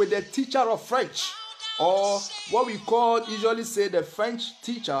work with a teacher of French, or what we usually say the French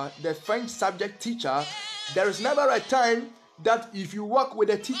teacher, the French subject teacher, there is never a time that if you work with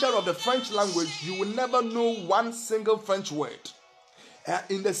a teacher of the French language, you will never know one single French word.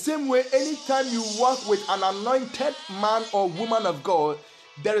 In the same way, anytime you work with an anointed man or woman of God,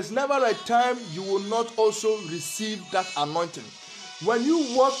 there is never a time you will not also receive that anointing. When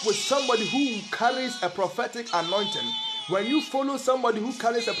you work with somebody who carries a prophetic anointing, when you follow somebody who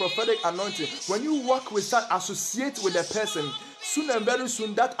carries a prophetic anointing, when you work with that, associate with a person, soon and very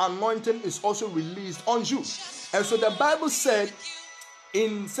soon that anointing is also released on you. And so the Bible said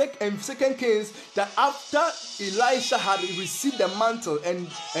in 2 Kings that after Elisha had received the mantle and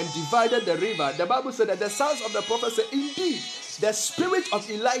divided the river, the Bible said that the sons of the prophet said, indeed, the spirit of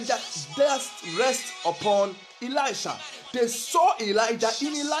Elijah does rest upon Elisha. They saw Elijah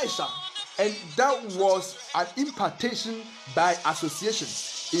in Elisha, and that was an impartation by association.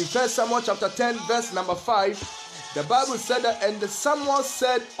 In 1 Samuel chapter 10 verse number 5, the Bible said that, and Samuel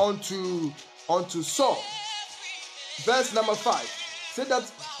said unto Saul, verse number 5, said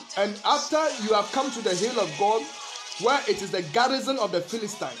that, and after you have come to the hill of God, where it is the garrison of the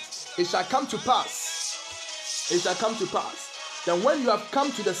Philistines, it shall come to pass, then when you have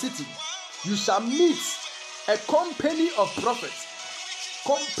come to the city, you shall meet a company of prophets.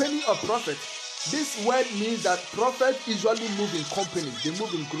 Company of prophets. This word means that prophets usually move in companies, they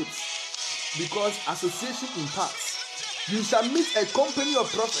move in groups, because association imparts. You shall meet a company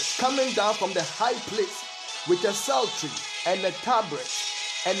of prophets coming down from the high place with a psaltery and a tabret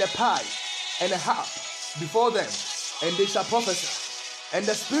and a pipe and a harp before them, and they shall prophesy. And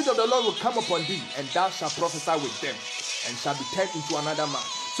the Spirit of the Lord will come upon thee, and thou shalt prophesy with them, and shall be turned into another man.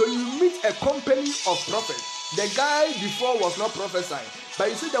 So you meet a company of prophets. The guy before was not prophesying. But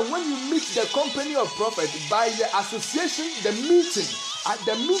you see that when you meet the company of prophets, by the association, the meeting, at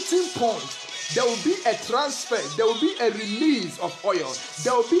the meeting point, there will be a transfer, there will be a release of oil,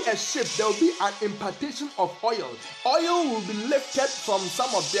 there will be a shift, there will be an impartation of oil. Oil will be lifted from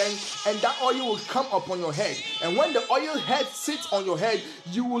some of them, and that oil will come upon your head. And when the oil head sits on your head,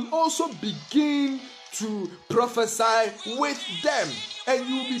 you will also begin to prophesy with them, and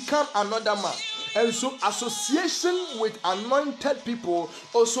you will become another man. And so association with anointed people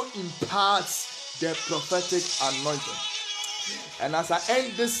also imparts the prophetic anointing. And as I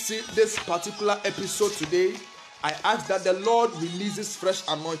end this particular episode today, I ask that the Lord releases fresh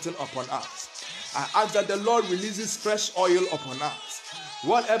anointing upon us. I ask that the Lord releases fresh oil upon us.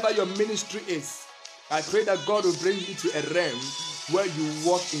 Whatever your ministry is, I pray that God will bring you to a realm where you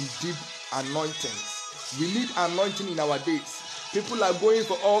walk in deep anointings. We need anointing in our days. People are going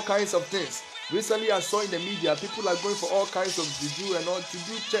for all kinds of things. Recently I saw in the media, people are going for all kinds of juju and all to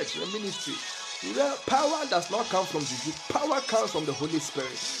do church and ministry. Power does not come from juju. Power comes from the Holy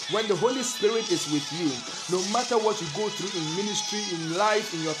Spirit. When the Holy Spirit is with you, no matter what you go through in ministry, in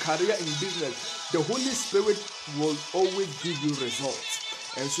life, in your career, in business, the Holy Spirit will always give you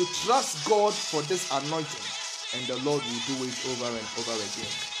results. And so trust God for this anointing, and the Lord will do it over and over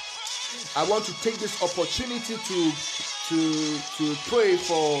again. I want to take this opportunity to pray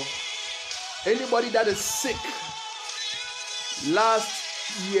for anybody that is sick. Last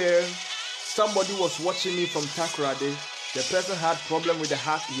year, somebody was watching me from Takoradi. The person had problem with the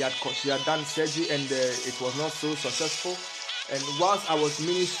heart. She had done surgery, and it was not so successful. And whilst I was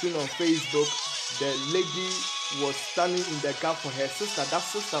ministering on Facebook, the lady was standing in the gap for her sister, that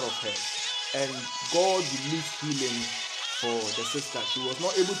sister of hers. And God released healing for the sister. She was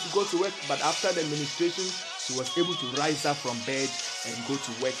not able to go to work, but after the ministration, she was able to rise up from bed and go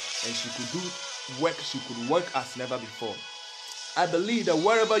to work. And she could do work. She could work as never before. I believe that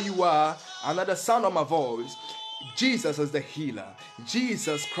wherever you are, under the sound of my voice, Jesus is the healer.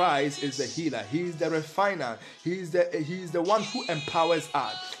 Jesus Christ is the healer. He is the refiner. He is the one who empowers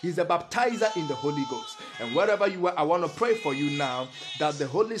us. He's the baptizer in the Holy Ghost. And wherever you are, I want to pray for you now that the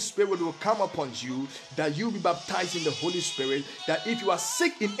Holy Spirit will come upon you, that you'll be baptized in the Holy Spirit, that if you are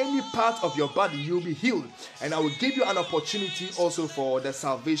sick in any part of your body, you'll be healed. And I will give you an opportunity also for the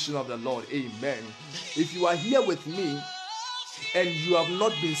salvation of the Lord. Amen. If you are here with me and you have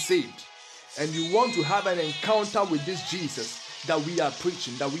not been saved, and you want to have an encounter with this Jesus that we are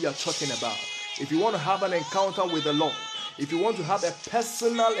preaching, that we are talking about, if you want to have an encounter with the Lord, if you want to have a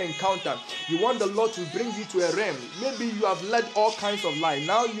personal encounter, you want the Lord to bring you to a realm. Maybe you have led all kinds of life.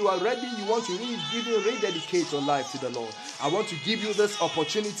 Now you are ready. You want to rededicate your life to the Lord. I want to give you this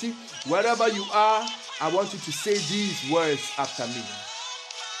opportunity. Wherever you are, I want you to say these words after me.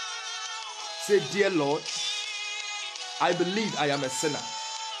 Say, dear Lord, I believe I am a sinner,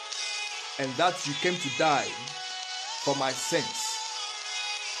 and that you came to die for my sins.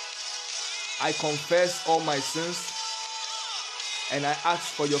 I confess all my sins, and I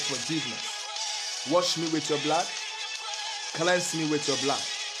ask for your forgiveness. Wash me with your blood. Cleanse me with your blood.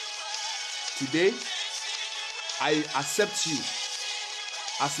 Today, I accept you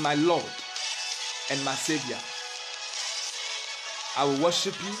as my Lord and my Savior. I will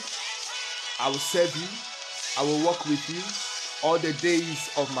worship you. I will serve you. I will walk with you all the days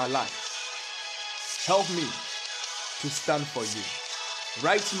of my life. Help me to stand for you.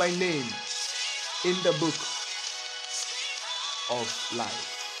 Write my name in the book of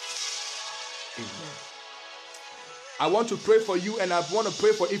life. Amen. I want to pray for you, and I want to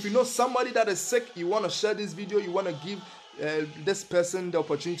pray for, if you know somebody that is sick, you want to share this video, you want to give this person the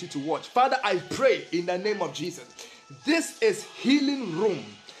opportunity to watch. Father, I pray in the name of Jesus. This is healing room.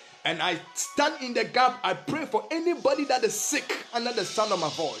 And I stand in the gap. I pray for anybody that is sick under the sound of my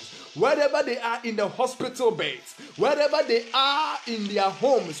voice. Wherever they are in the hospital beds, wherever they are in their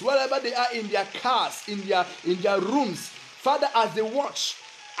homes, wherever they are in their cars, in their rooms. Father, as they watch,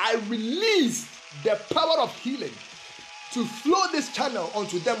 I release the power of healing to flow this channel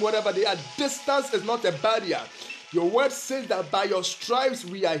onto them wherever they are. Distance is not a barrier. Your word says that by your stripes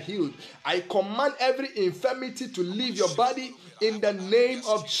we are healed. I command every infirmity to leave your body in the name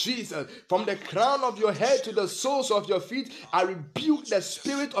of Jesus. From the crown of your head to the soles of your feet, I rebuke the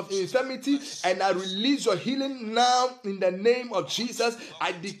spirit of infirmity and I release your healing now in the name of Jesus.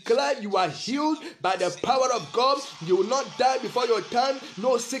 I declare you are healed by the power of God. You will not die before your time.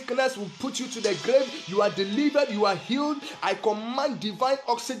 No sickness will put you to the grave. You are delivered. You are healed. I command divine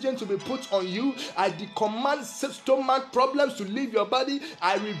oxygen to be put on you. I command stomach problems to leave your body.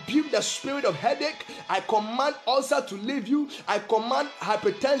 I rebuke the spirit of headache. I command ulcer to leave you. I command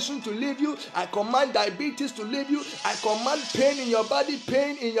hypertension to leave you. I command diabetes to leave you. I command pain in your body,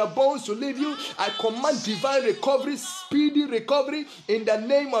 pain in your bones to leave you. I command divine recovery, speedy recovery in the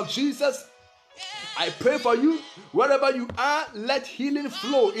name of Jesus. I pray for you, wherever you are, let healing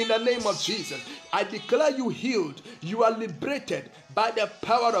flow in the name of Jesus. I declare you healed. You are liberated by the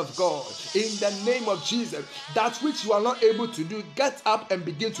power of God in the name of Jesus. That which you are not able to do, get up and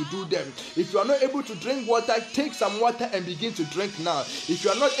begin to do them. If you are not able to drink water, take some water and begin to drink now. If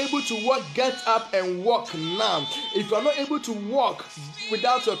you are not able to walk, get up and walk now. If you are not able to walk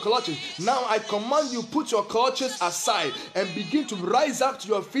without your clutches, now I command you, put your clutches aside and begin to rise up to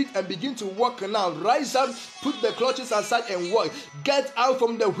your feet and begin to walk now. Rise up, put the clutches aside and walk. Get out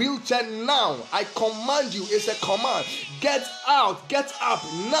from the wheelchair now. I command you, it's a command. Get out, get up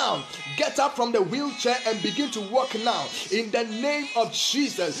now. Get up from the wheelchair and begin to walk now. In the name of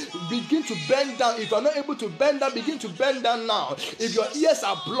Jesus, begin to bend down. If you are not able to bend down, begin to bend down now. If your ears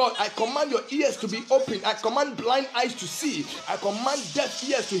are blocked, I command your ears to be open. I command blind eyes to see. I command deaf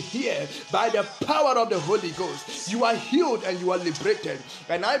ears to hear by the power of the Holy Ghost. You are healed and you are liberated.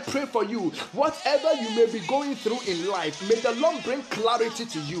 And I pray for you, whatever you may be going through in life, may the Lord bring clarity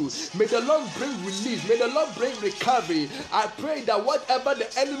to you. May the Lord bring release. May the Lord bring recovery. I pray that whatever the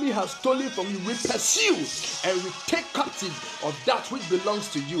enemy has stolen from you, we pursue and we take captive of that which belongs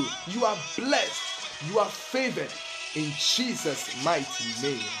to you. You are blessed. You are favored in Jesus' mighty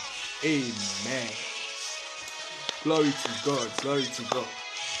name. Amen. Glory to God. Glory to God.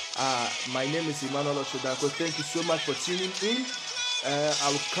 My name is Emmanuel Oshodako. Thank you so much for tuning in.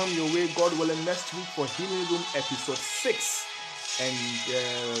 I will come your way, God willing, next week for Healing Room episode 6. And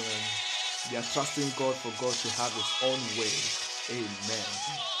we are trusting God for God to have His own way.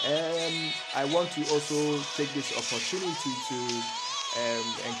 Amen. I want to also take this opportunity to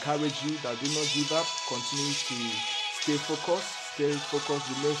encourage you that do not give up. Continue to stay focused.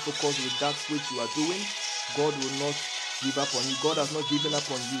 Remain focused with that which you are doing. God will not give up on you. God has not given up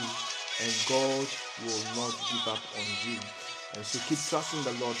on you, and God will not give up on you. And so keep trusting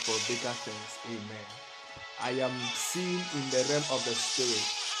the Lord for bigger things. Amen. I am seeing in the realm of the spirit.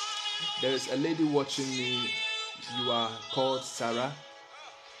 There is a lady watching me. You are called Sarah,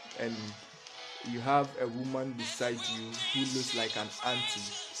 and you have a woman beside you who looks like an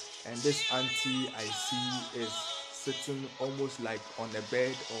auntie. And this auntie I see is sitting almost like on a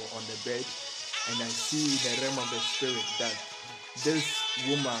bed or on the bed. And I see in the realm of the spirit that this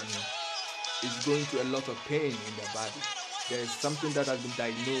woman is going through a lot of pain in the body. There is something that has been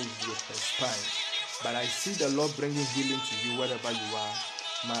diagnosed with her spine. But I see the Lord bringing healing to you wherever you are.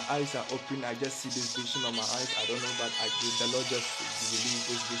 My eyes are open. I just see this vision on my eyes. I don't know, but the Lord just released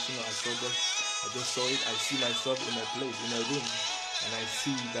this vision. I just saw it. I see myself in a place, in a room. And I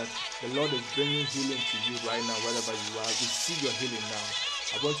see that the Lord is bringing healing to you right now, wherever you are. Receive your healing now.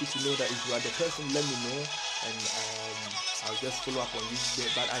 I want you to know that if you are the person, let me know. And I'll just follow up on you.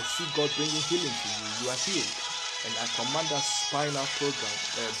 But I see God bringing healing to you. You are healed. And I command that spinal problem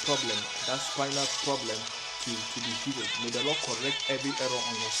to be healed. May the Lord correct every error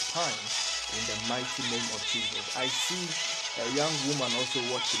on your spine in the mighty name of Jesus. I see a young woman also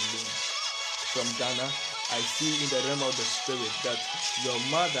watching me from Ghana. I see in the realm of the spirit that your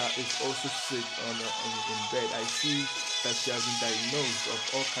mother is also sick in bed. I see that she has been diagnosed of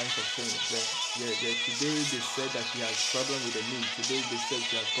all kinds of things. Today they said that she has problem with the knee. Today they said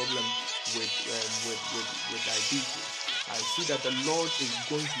she has problem with diabetes. I see that the Lord is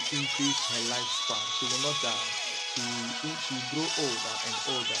going to increase her lifespan. She will not die. She will grow older and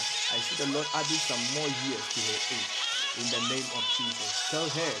older. I see the Lord adding some more years to her age. In the name of Jesus. Tell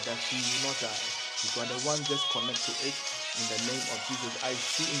her that she will not die. You are the one, just connect to it in the name of Jesus. I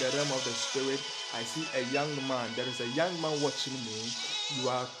see in the realm of the spirit, I see a young man. There is a young man watching me. You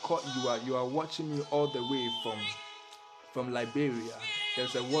are watching me all the way from Liberia.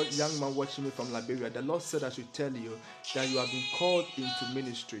 There's a young man watching me from Liberia. The Lord said I should tell you that you have been called into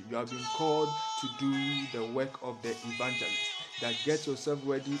ministry. You have been called to do the work of the evangelist. That get yourself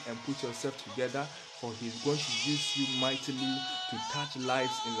ready and put yourself together, for He's going to use you mightily to touch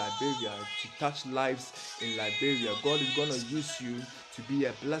lives in Liberia. God is going to use you to be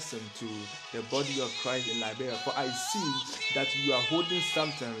a blessing to the body of Christ in Liberia. For I see that you are holding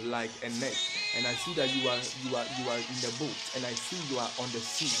something like a net, and I see that you are in the boat, and I see you are on the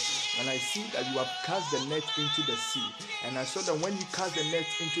sea, and I see that you have cast the net into the sea. And I saw that when you cast the net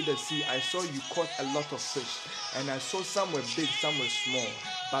into the sea, I saw you caught a lot of fish, and I saw some were big, some were small.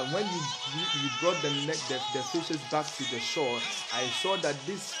 But when you brought the fishes back to the shore, I saw that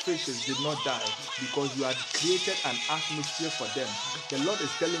these fishes did not die because you had created an atmosphere for them. The Lord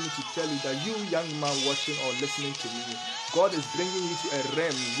is telling me to tell you that you young man watching or listening to me, God is bringing you to a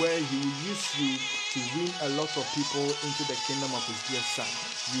realm where He will use you to win a lot of people into the kingdom of His dear Son.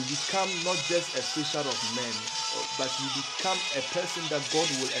 You become not just a fisher of men, but you become a person that God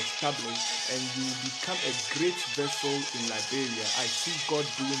will establish, and you become a great vessel in Liberia. I see God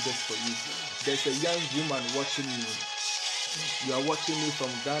doing this for you. There's a young woman watching me. You are watching me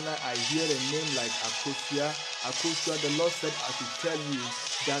from Ghana. I hear a name like Akosia. Akosia, the Lord said I should tell you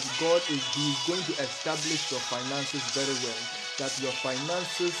that He is going to establish your finances very well. That your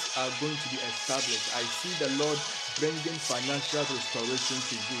finances are going to be established. I see the Lord bringing financial restoration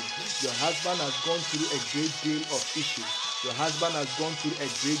to you. Your husband has gone through a great deal of issues. Your husband has gone through a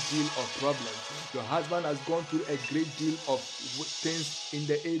great deal of problems. Your husband has gone through a great deal of things in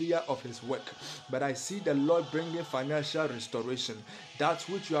the area of his work. But I see the Lord bringing financial restoration. That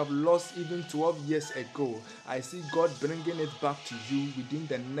which you have lost even 12 years ago, I see God bringing it back to you within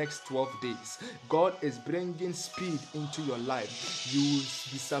the next 12 days. God is bringing speed into your life. You will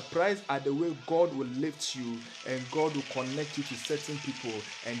be surprised at the way God will lift you, and God will connect you to certain people,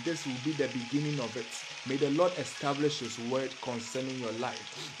 and this will be the beginning of it. May the Lord establish His word concerning your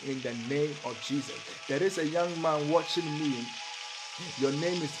life in the name of Jesus. There is a young man watching me. Your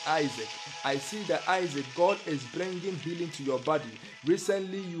name is Isaac. I see that Isaac, God is bringing healing to your body.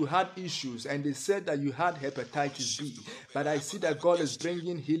 Recently, you had issues and they said that you had hepatitis B. But I see that God is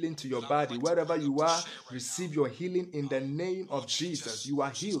bringing healing to your body. Wherever you are, receive your healing in the name of Jesus. You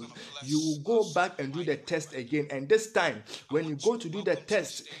are healed. You will go back and do the test again. And this time, when you go to do the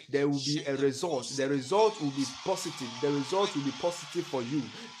test, there will be a result. The result will be positive. The result will be positive for you.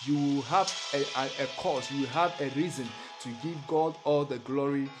 You will have a cause. You will have a reason to give God all the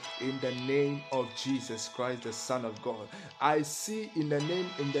glory in the name of Jesus Christ, the Son of God. I see in the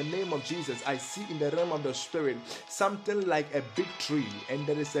name of Jesus, I see in the realm of the Spirit something like a big tree, and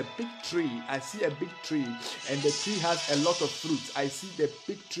there is a big tree. I see a big tree, and the tree has a lot of fruit. I see the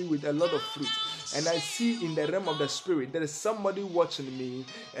big tree with a lot of fruit. And I see in the realm of the Spirit, there is somebody watching me,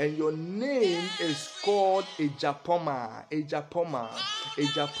 and your name is called Ejapoma. Ejapoma.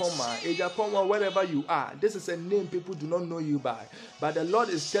 Ejapoma. Ejapoma, wherever you are. This is a name people do not know you by. But the Lord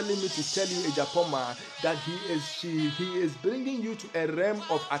is telling me to tell you, Ejapoma, that He is bringing you to a realm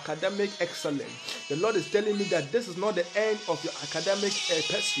of academic excellence. The Lord is telling me that this is not the end of your academic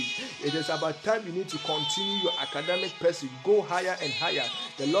pursuit. It is about time you need to continue your academic pursuit. Go higher and higher.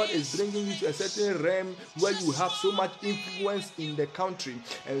 The Lord is bringing you to a certain realm where you have so much influence in the country.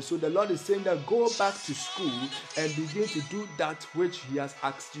 And so the Lord is saying that go back to school and begin to do that which He has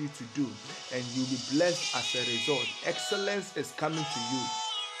asked you to do. And you'll be blessed as a result. Excellence is coming to you.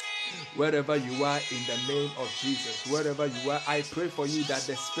 Wherever you are, in the name of Jesus, wherever you are, I pray for you that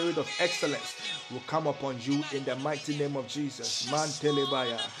the spirit of excellence will come upon you in the mighty name of Jesus. Man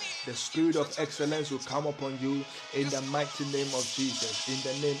telebaya, the spirit of excellence will come upon you in the mighty name of Jesus. In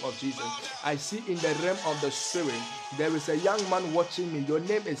the name of Jesus, I see in the realm of the Spirit there is a young man watching me. Your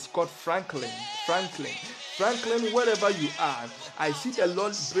name is called Franklin. Franklin, wherever you are, I see the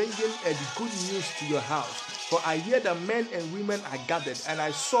Lord bringing a good news to your house. For I hear that men and women are gathered, and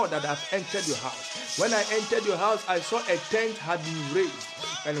I saw that I've entered your house. When I entered your house, I saw a tent had been raised.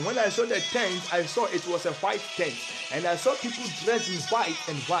 And when I saw the tent, I saw it was a white tent. And I saw people dressed in white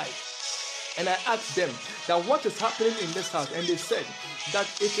and white. And I asked them that what is happening in this house, and they said that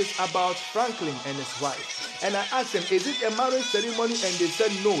it is about Franklin and his wife. And I asked them, is it a marriage ceremony? And they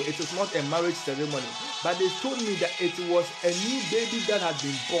said no, it is not a marriage ceremony. But they told me that it was a new baby that had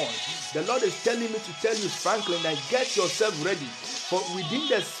been born. The Lord is telling me to tell you, Franklin, that get yourself ready. For within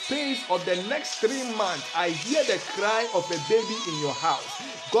the space of the next 3 months, I hear the cry of a baby in your house.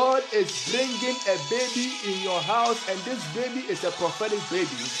 God is bringing a baby in your house, and this baby is a prophetic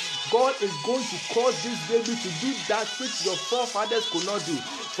baby. God is going to cause this baby to do that which your forefathers could not do.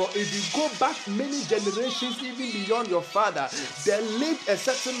 For if you go back many generations, even beyond your father, there lived a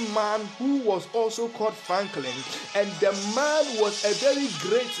certain man who was also called Franklin. And the man was a very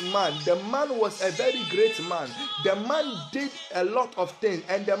great man. The man was a very great man. The man did a lot of things,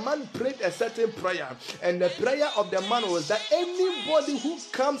 and the man prayed a certain prayer. And the prayer of the man was that anybody who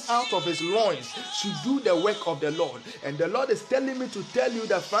comes out of his loins should do the work of the Lord. And the Lord is telling me to tell you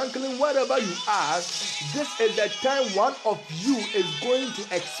that, Franklin, wherever you are, this is the time one of you is going to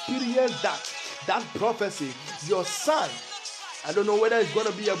experience that prophecy. Your son I don't know whether it's going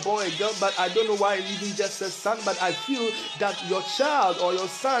to be a boy or a girl, but I don't know why it even just says son. But I feel that your child or your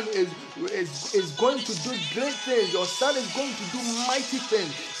son is going to do great things. Your son is going to do mighty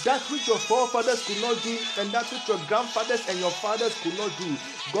things. That which your forefathers could not do, and that which your grandfathers and your fathers could not do.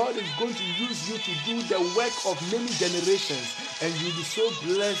 God is going to use you to do the work of many generations, and you'll be so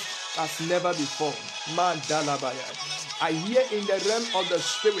blessed as never before. Man, Dalabaya. I hear in the realm of the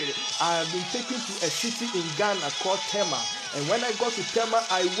spirit, I have been taken to a city in Ghana called Tema. And when I got to Tema,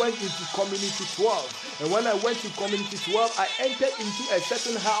 I went into Community 12. And when I went to Community 12, I entered into a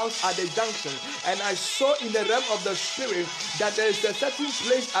certain house at the junction. And I saw in the realm of the spirit that there is a certain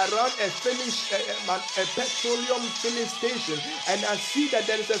place around a petroleum filling station. And I see that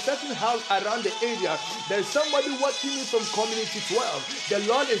there is a certain house around the area. There is somebody watching me from Community 12. The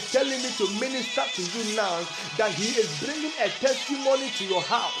Lord is telling me to minister to you now that He is bringing a testimony to your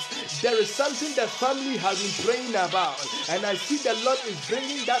house. There is something the family has been praying about, and I see the Lord is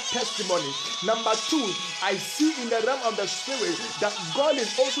bringing that testimony. Number two, I see in the realm of the spirit that God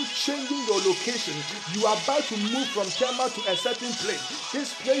is also changing your location. You are about to move from Tema to a certain place.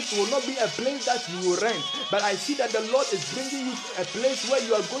 This place will not be a place that you will rent, but I see that the Lord is bringing you to a place where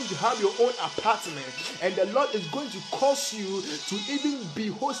you are going to have your own apartment, and the Lord is going to cause you to even be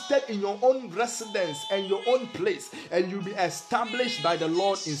hosted in your own residence and your own place, and you'll be established by the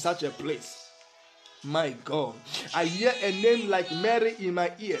Lord in such a place. My God, I hear a name like Mary in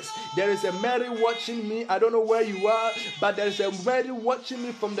my ears. There is a Mary watching me. I don't know where you are, but there is a Mary watching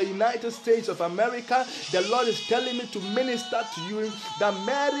me from the United States of America. The Lord is telling me to minister to you that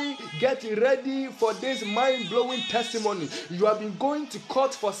Mary, get ready for this mind-blowing testimony. You have been going to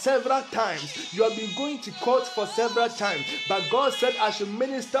court for several times. You have been going to court for several times, but God said I should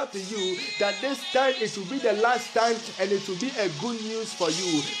minister to you that this time it will be the last time, and it will be a good news for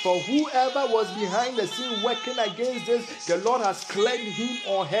you. For whoever was behind the scene working against this, the Lord has cleared him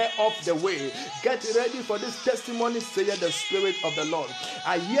or her off the way. Get ready for this testimony, saith the Spirit of the Lord.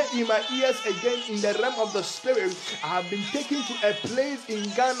 I hear in my ears again in the realm of the Spirit. I have been taken to a place in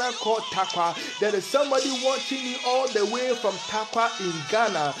Ghana called Takwa. There is somebody watching me all the way from Takwa in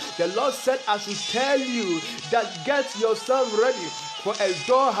Ghana. The Lord said I should tell you that get yourself ready, for a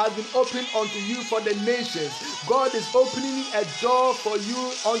door has been opened unto you for the nations. God is opening a door for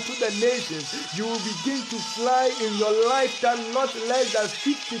you unto the nations. You will begin to fly in your lifetime not less than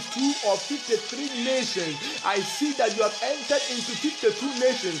 52 or 53 nations. I see that you have entered into 52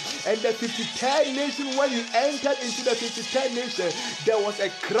 nations, and the 53rd nation, when you entered into the 53rd nation, there was a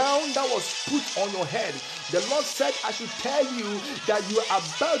crown that was put on your head. The Lord said I should tell you that you are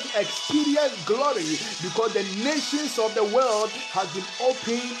about to experience glory, because the nations of the world has been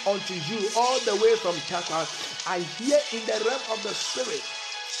opened unto you all the way from Takwa. I hear in the realm of the spirit,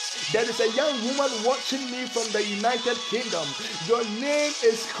 there is a young woman watching me from the United Kingdom. Your name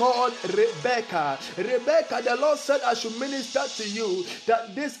is called Rebecca. Rebecca, the Lord said I should minister to you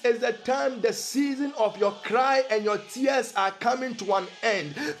that this is the time, the season of your cry and your tears are coming to an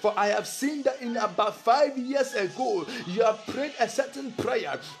end. For I have seen that in about 5 years ago, you have prayed a certain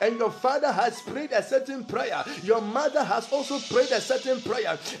prayer, and your father has prayed a certain prayer. Your mother has also prayed a certain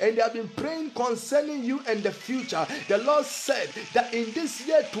prayer, and they have been praying concerning you and the future. The Lord said that in this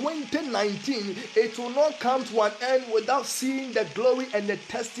year 2019, it will not come to an end without seeing the glory and the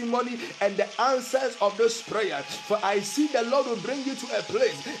testimony and the answers of this prayer. For I see the Lord will bring you to a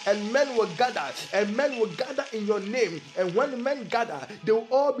place, and men will gather, in your name. And when men gather, they will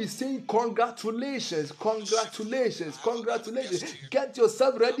all be saying congratulations, congratulations, congratulations. Get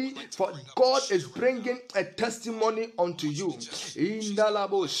yourself ready, for God is bringing a testimony unto you. In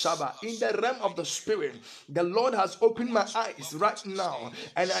the realm of the spirit, the Lord has opened my eyes right now,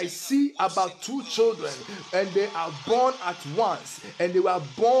 and I see about 2 children, and they are born at once, and they were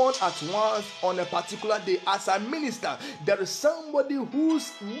born at once on a particular day. As I minister, there is somebody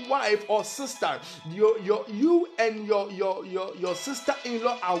whose wife or sister, you and your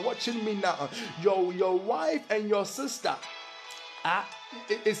sister-in-law are watching me now. Your wife and your sister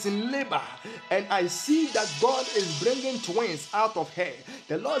is in labor, and I see that God is bringing twins out of her.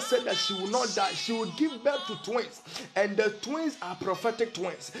 The Lord said that she will not die, she will give birth to twins, and the twins are prophetic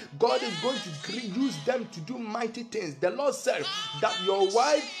twins. God is going to use them to do mighty things. The Lord said that your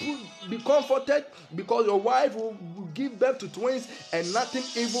wife will be comforted, because your wife will give birth to twins and nothing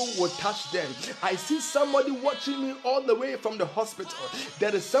evil will touch them. I see somebody watching me all the way from the hospital.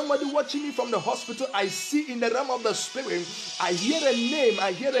 There is somebody watching me from the hospital. I see in the realm of the spirit. I hear a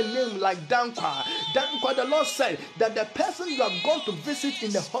name like Dankwa. Dankwa, the Lord said that the person you have gone to visit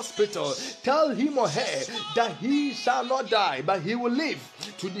in the hospital, tell him or her that he shall not die, but he will live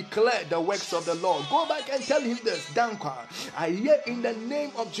to declare the works of the Lord. Go back and tell him this, Dankwa. I hear in the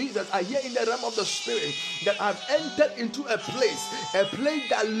name of Jesus, I hear in the realm of the spirit that I've entered into a place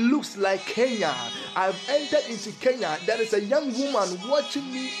that looks like Kenya. I've entered into Kenya. There is a young woman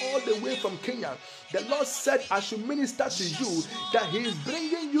watching me all the way from Kenya. The Lord said I should minister to you that He is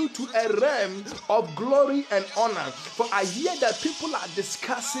bringing you to a realm of glory and honor. For I hear that people are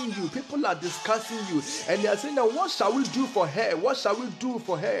discussing you. People are discussing you. And they are saying, now what shall we do for her? What shall we do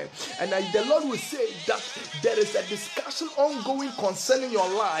for her? And the Lord will say that there is a discussion ongoing concerning your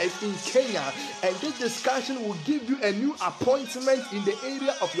life in Kenya. And this discussion will give you a new appointment in the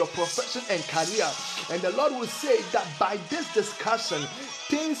area of your profession and career. And the Lord will say that by this discussion,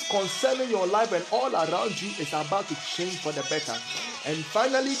 things concerning your life and all around you is about to change for the better. And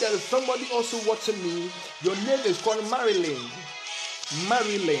finally, there is somebody also watching me. Your name is called Marilyn.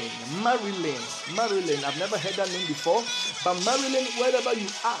 Marilyn. I've never heard that name before. But Marilyn, wherever you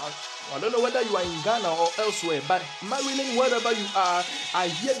are, I don't know whether you are in Ghana or elsewhere, but Marilyn, wherever you are, I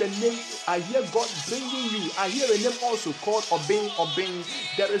hear the name, I hear God bringing you. I hear a name also called Obeng.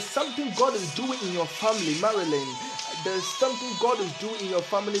 There is something God is doing in your family, Marilyn. There's something God is doing in your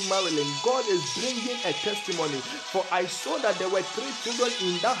family, Marilyn. God is bringing a testimony. For I saw that there were 3 children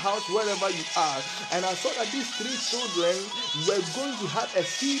in that house wherever you are. And I saw that these 3 children were going to have a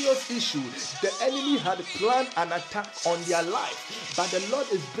serious issue. The enemy had planned an attack on their life. But the Lord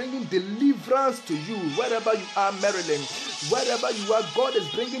is bringing deliverance to you wherever you are, Marilyn. Wherever you are, God is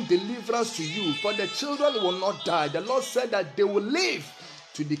bringing deliverance to you. For the children will not die. The Lord said that they will live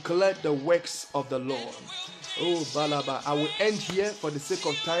to declare the works of the Lord. Oh, Balaba. I will end here for the sake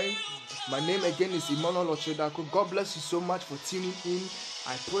of time. My name again is Emmanuel Ochodako. God bless you so much for tuning in.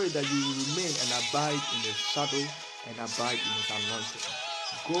 I pray that you will remain and abide in the shadow and abide in His anointing.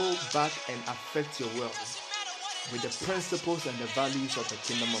 Go back and affect your world with the principles and the values of the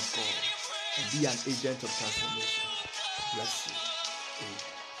kingdom of God and be an agent of transformation. Bless you. Amen.